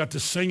Silas got to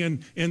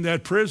singing in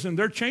that prison,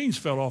 their chains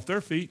fell off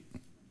their feet.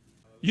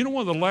 You know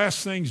one of the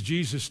last things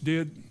Jesus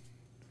did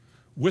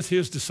with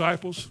his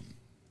disciples?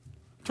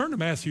 Turn to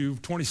Matthew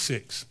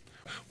 26.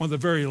 One of the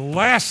very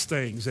last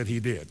things that he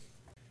did.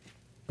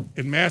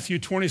 In Matthew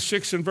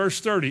 26 and verse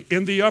 30,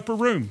 in the upper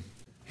room,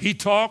 he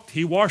talked,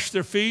 he washed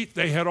their feet.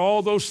 They had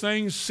all those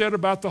things said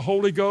about the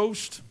Holy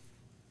Ghost.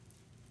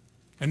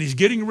 And he's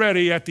getting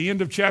ready at the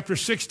end of chapter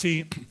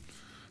 16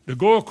 to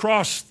go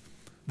across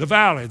the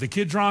valley, the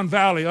Kidron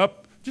Valley,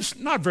 up just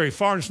not very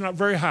far, it's not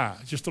very high,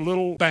 just a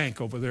little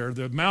bank over there,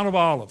 the Mount of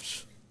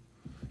Olives.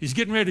 He's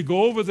getting ready to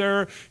go over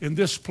there in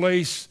this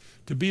place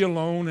to be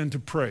alone and to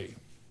pray.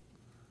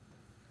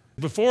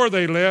 Before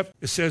they left,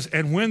 it says,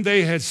 and when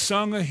they had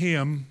sung a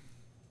hymn,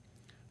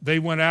 they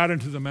went out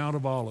into the Mount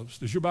of Olives.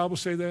 Does your Bible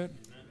say that? Amen.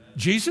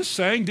 Jesus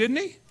sang, didn't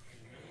he?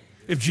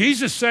 If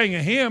Jesus sang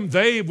a hymn,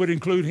 they would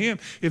include him.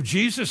 If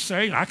Jesus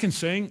sang, I can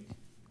sing.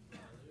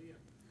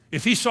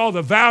 If he saw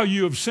the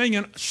value of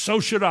singing, so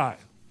should I.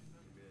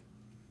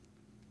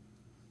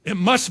 It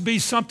must be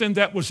something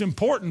that was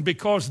important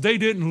because they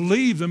didn't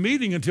leave the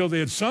meeting until they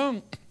had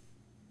sung.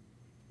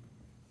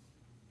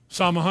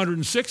 Psalm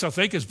 106, I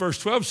think, is verse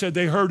 12, said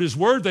they heard his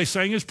word, they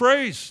sang his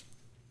praise.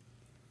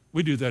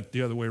 We do that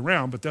the other way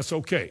around, but that's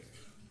okay.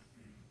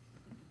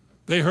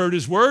 They heard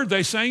his word,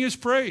 they sang his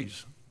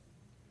praise.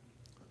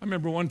 I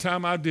remember one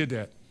time I did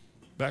that.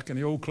 Back in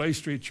the old Clay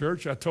Street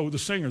church, I told the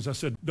singers, I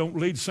said, don't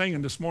lead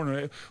singing this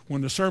morning.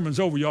 When the sermon's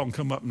over, y'all can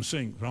come up and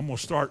sing. But I'm going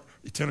to start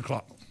at 10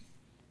 o'clock.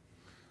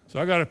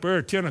 So I got up there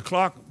at 10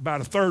 o'clock.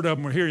 About a third of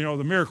them were here. You know,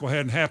 the miracle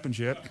hadn't happened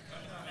yet.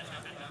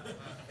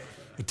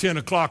 The 10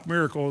 o'clock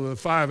miracle, the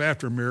 5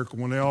 after miracle,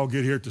 when they all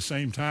get here at the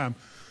same time.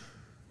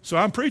 So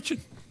I'm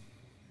preaching.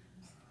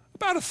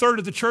 About a third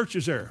of the church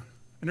is there.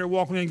 And they're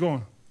walking in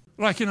going,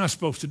 like you're not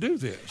supposed to do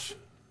this.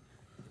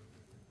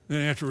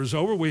 Then after it was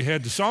over, we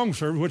had the song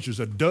service, which was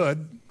a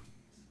dud.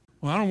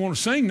 Well, I don't want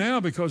to sing now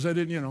because I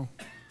didn't,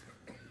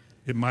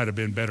 It might have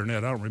been better than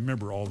that. I don't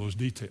remember all those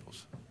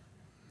details.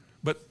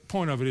 But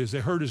point of it is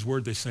they heard his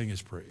word, they sang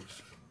his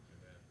praise.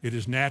 It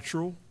is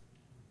natural,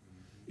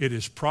 it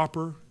is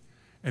proper,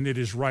 and it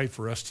is right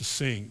for us to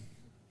sing.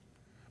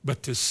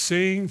 But to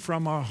sing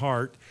from our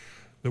heart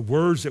the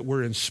words that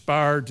we're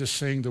inspired to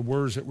sing, the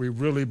words that we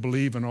really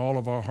believe in all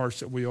of our hearts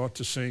that we ought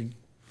to sing.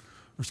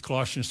 As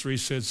Colossians 3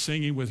 says,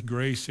 singing with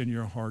grace in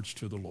your hearts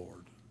to the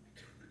Lord.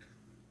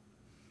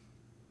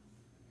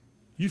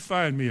 You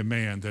find me a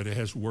man that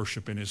has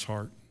worship in his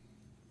heart.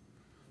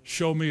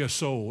 Show me a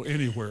soul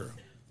anywhere.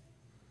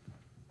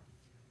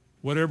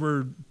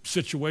 Whatever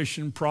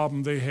situation,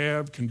 problem they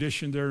have,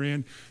 condition they're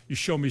in, you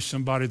show me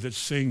somebody that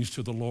sings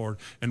to the Lord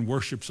and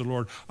worships the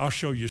Lord. I'll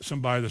show you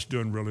somebody that's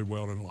doing really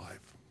well in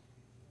life.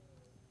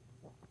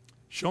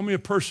 Show me a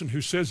person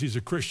who says he's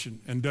a Christian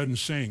and doesn't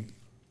sing.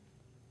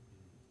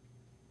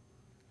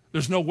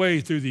 There's no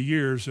way through the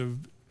years of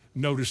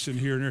noticing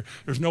here and there,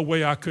 there's no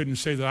way I couldn't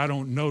say that I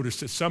don't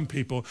notice that some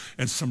people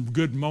and some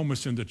good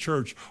moments in the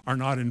church are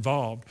not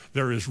involved.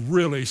 There is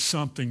really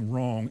something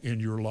wrong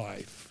in your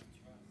life.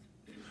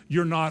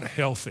 You're not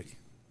healthy.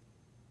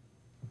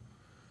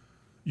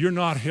 You're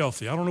not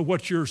healthy. I don't know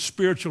what you're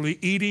spiritually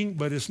eating,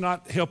 but it's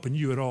not helping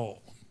you at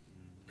all.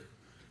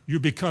 You're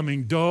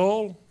becoming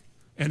dull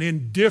and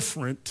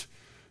indifferent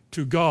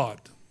to God.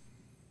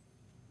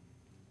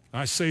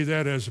 I say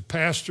that as a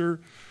pastor,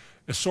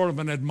 as sort of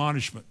an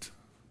admonishment.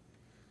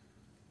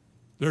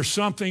 There's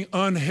something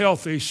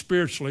unhealthy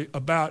spiritually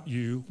about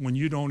you when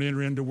you don't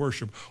enter into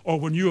worship or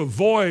when you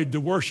avoid the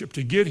worship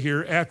to get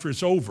here after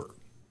it's over.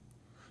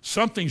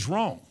 Something's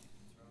wrong.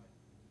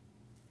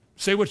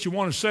 Say what you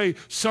want to say,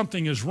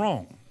 something is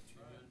wrong.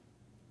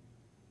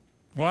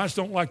 Well, I just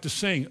don't like to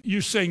sing.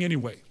 You sing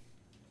anyway.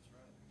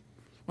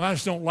 Well, I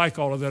just don't like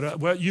all of that.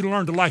 Well, you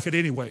learn to like it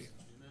anyway.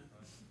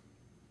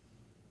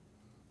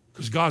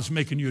 Because God's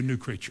making you a new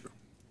creature.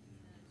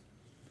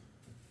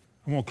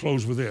 I want to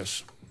close with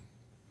this.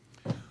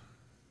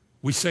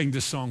 We sang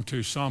this song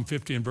too. Psalm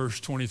 50 and verse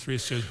 23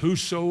 says,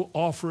 whoso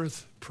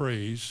offereth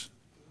praise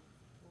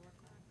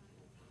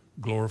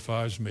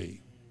glorifies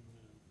me.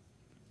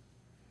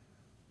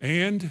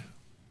 And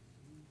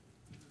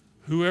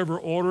whoever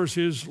orders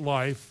his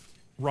life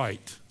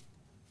right,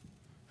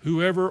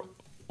 whoever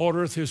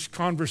ordereth his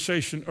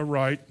conversation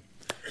aright,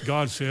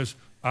 God says,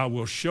 I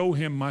will show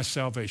him my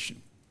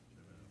salvation.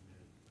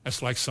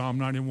 That's like Psalm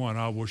 91,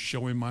 I will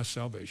show him my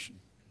salvation.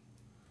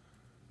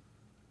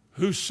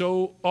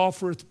 Whoso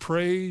offereth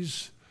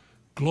praise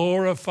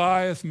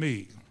glorifieth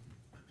me.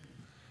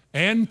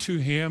 And to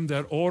him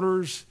that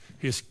orders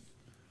his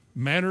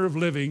manner of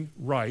living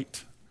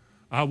right,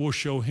 I will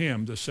show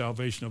him the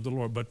salvation of the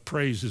Lord. But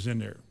praise is in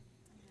there.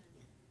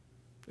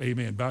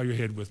 Amen. Bow your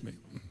head with me.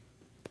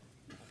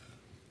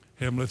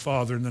 Heavenly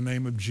Father, in the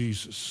name of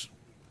Jesus,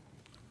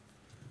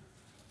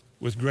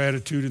 with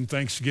gratitude and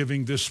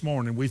thanksgiving this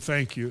morning, we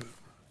thank you.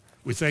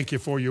 We thank you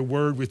for your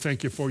word. We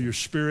thank you for your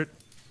spirit.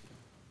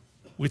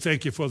 We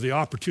thank you for the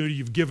opportunity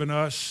you've given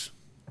us,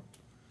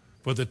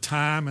 for the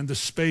time and the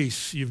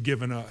space you've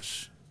given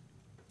us.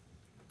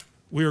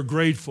 We are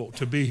grateful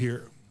to be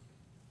here.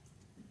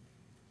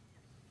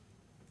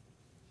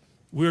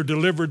 We are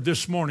delivered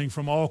this morning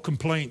from all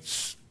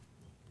complaints,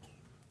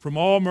 from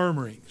all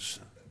murmurings.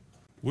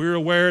 We're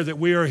aware that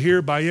we are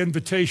here by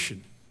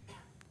invitation.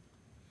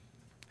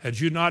 Had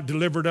you not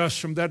delivered us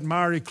from that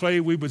miry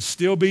clay, we would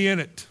still be in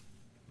it.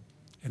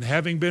 And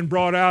having been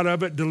brought out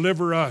of it,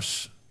 deliver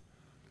us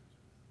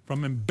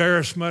from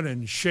embarrassment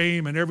and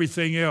shame and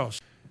everything else.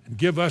 And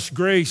give us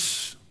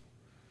grace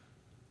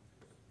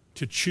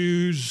to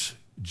choose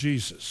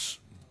Jesus.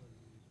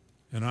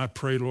 And I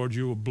pray, Lord,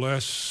 you will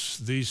bless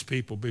these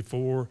people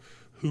before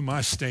whom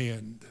I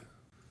stand,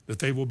 that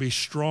they will be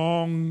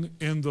strong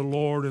in the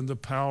Lord and the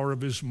power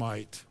of his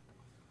might,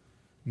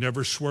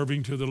 never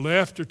swerving to the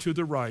left or to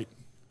the right.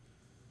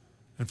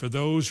 And for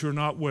those who are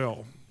not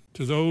well,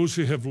 to those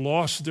who have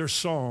lost their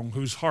song,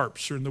 whose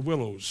harps are in the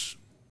willows,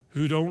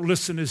 who don't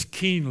listen as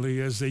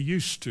keenly as they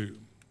used to,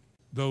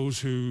 those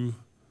who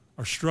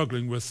are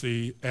struggling with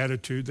the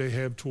attitude they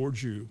have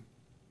towards you,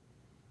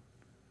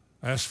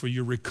 I ask for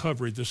your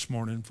recovery this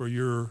morning, for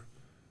your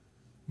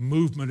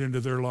movement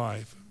into their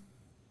life,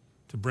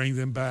 to bring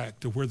them back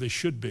to where they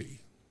should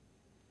be.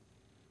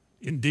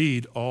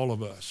 Indeed, all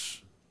of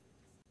us,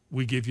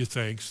 we give you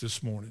thanks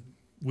this morning.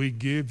 We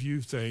give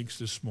you thanks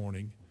this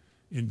morning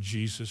in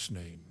Jesus'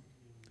 name.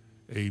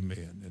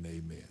 Amen and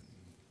amen.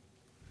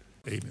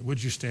 Amen.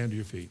 Would you stand to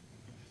your feet?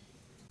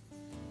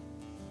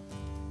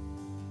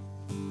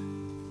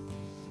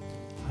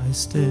 I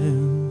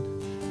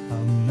stand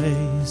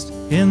amazed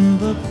in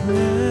the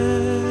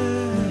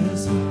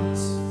presence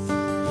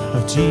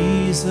of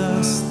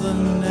Jesus the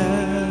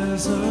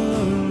Nazarene,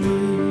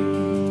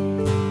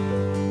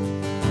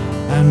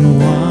 and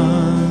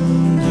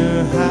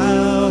wonder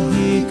how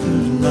he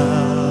could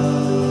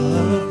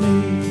love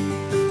me,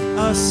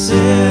 a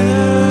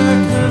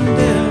sinner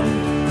condemned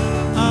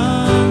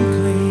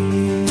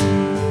unclean.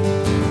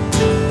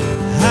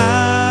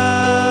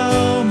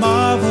 How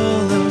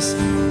marvelous,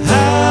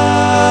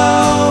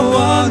 how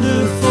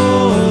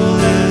wonderful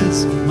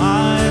is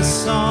my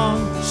song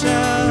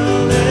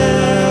shall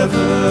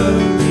ever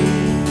be.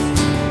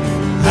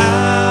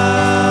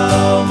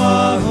 How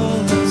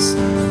marvelous,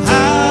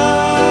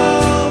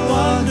 how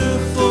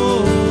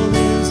wonderful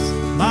is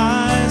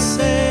my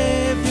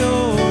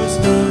Savior's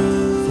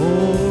love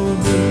for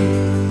me.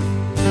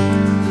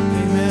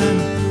 Amen.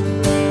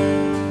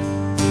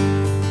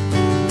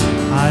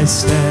 I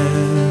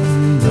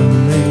stand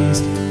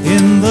amazed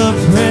in the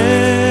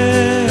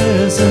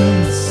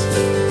presence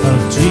of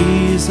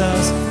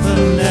Jesus the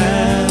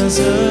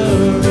Nazarene,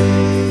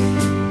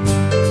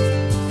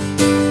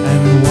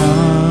 and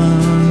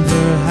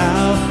wonder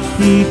how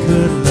he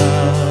could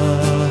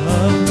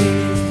love me,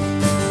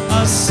 a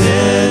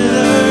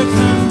sinner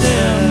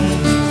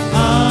condemned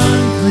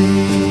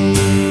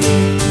unclean.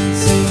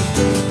 Sing,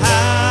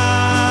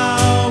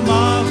 how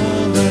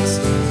marvelous,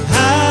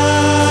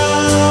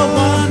 how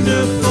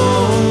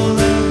wonderful,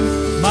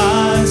 and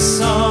my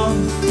song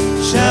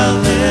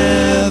shall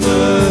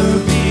ever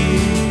be.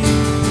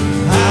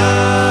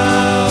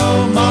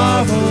 How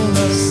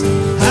marvelous,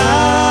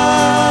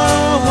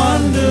 how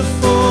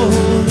wonderful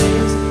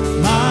is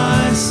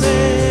my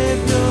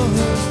Savior.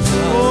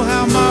 Oh,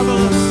 how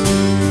marvelous,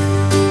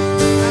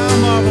 how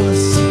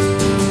marvelous,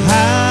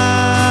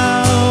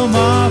 how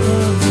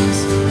marvelous,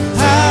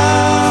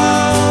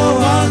 how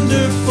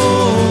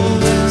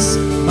wonderful is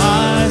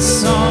my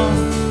song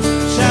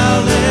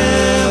shall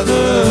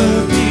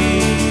ever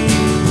be.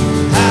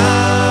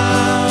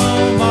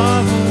 How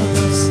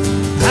marvelous,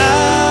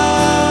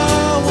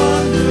 how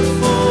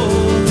wonderful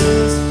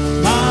is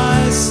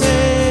my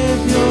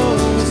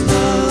Savior's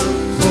love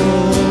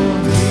for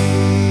me.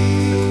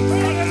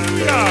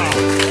 Hallelujah.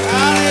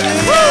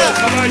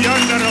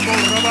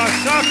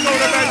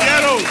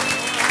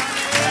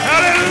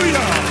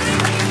 Hallelujah.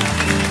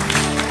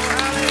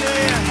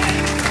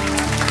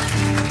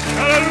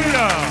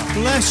 Hallelujah.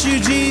 Bless you,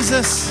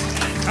 Jesus.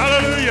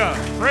 Hallelujah.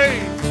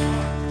 Praise.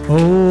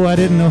 Oh, I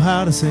didn't know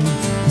how to sing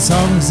the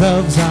songs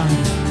of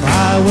Zion, for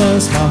I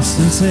was lost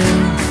in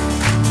sin.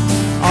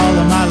 All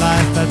of my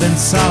life I've been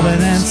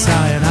sobbing and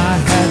sighing, I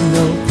had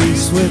no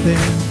peace within.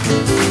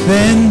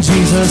 Then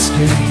Jesus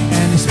came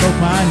and he spoke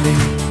my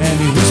name, and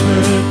he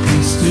whispered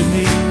peace to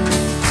me.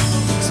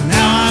 So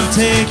now I'm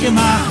taking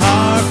my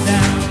harp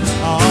down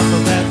off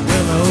of that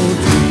willow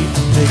tree.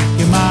 I'm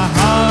taking my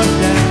harp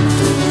down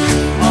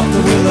off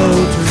the willow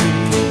tree.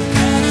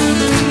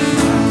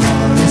 My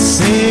heart is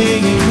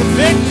singing with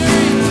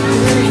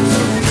victory.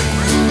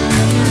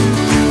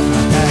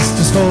 My past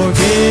is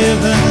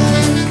forgiven.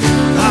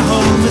 My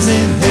home is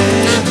in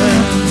heaven.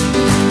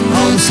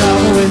 All the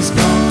sorrow is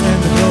gone and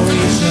the glory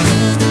is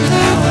shown.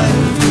 Now I'm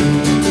free.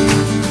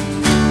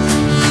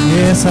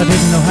 Yes, I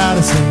didn't know how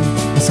to sing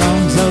the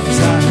songs of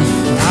Zion,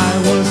 but I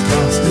was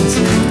lost in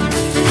sin.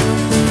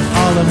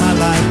 All of my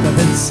life I've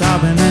been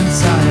sobbing and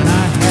sighing,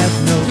 I had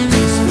no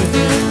peace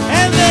within.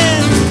 And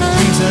then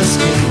Jesus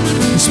came,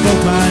 he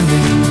spoke my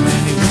name,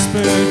 and he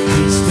whispered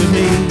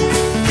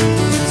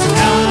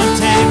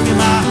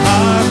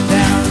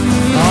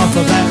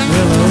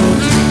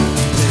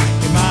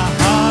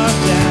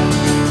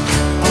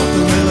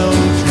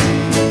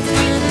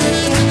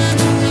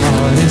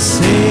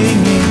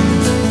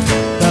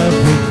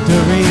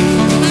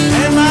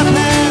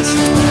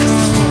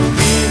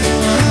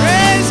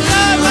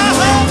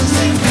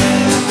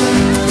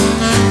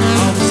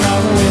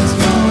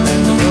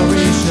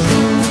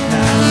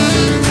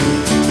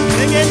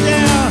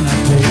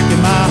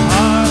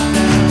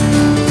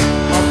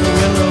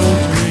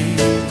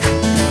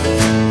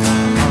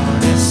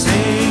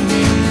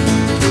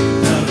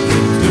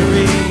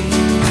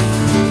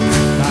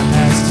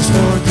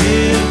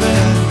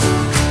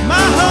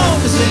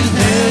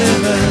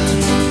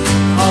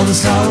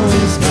Jesus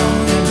always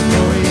gone and the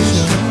glory is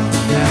shown.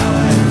 Now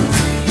I know.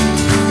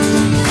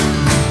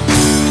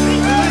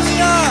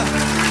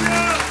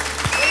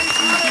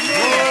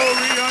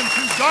 Glory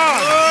unto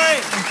God.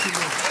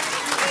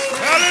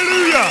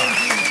 Hallelujah.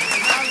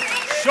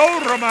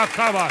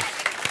 Shoramakabas.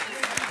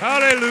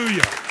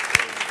 Hallelujah.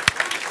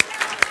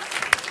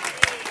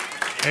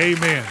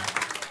 Amen.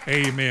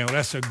 Amen. Well,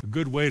 that's a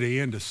good way to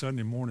end a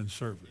Sunday morning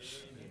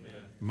service.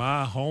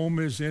 My home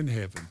is in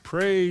heaven.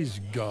 Praise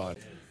God.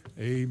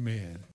 Amen.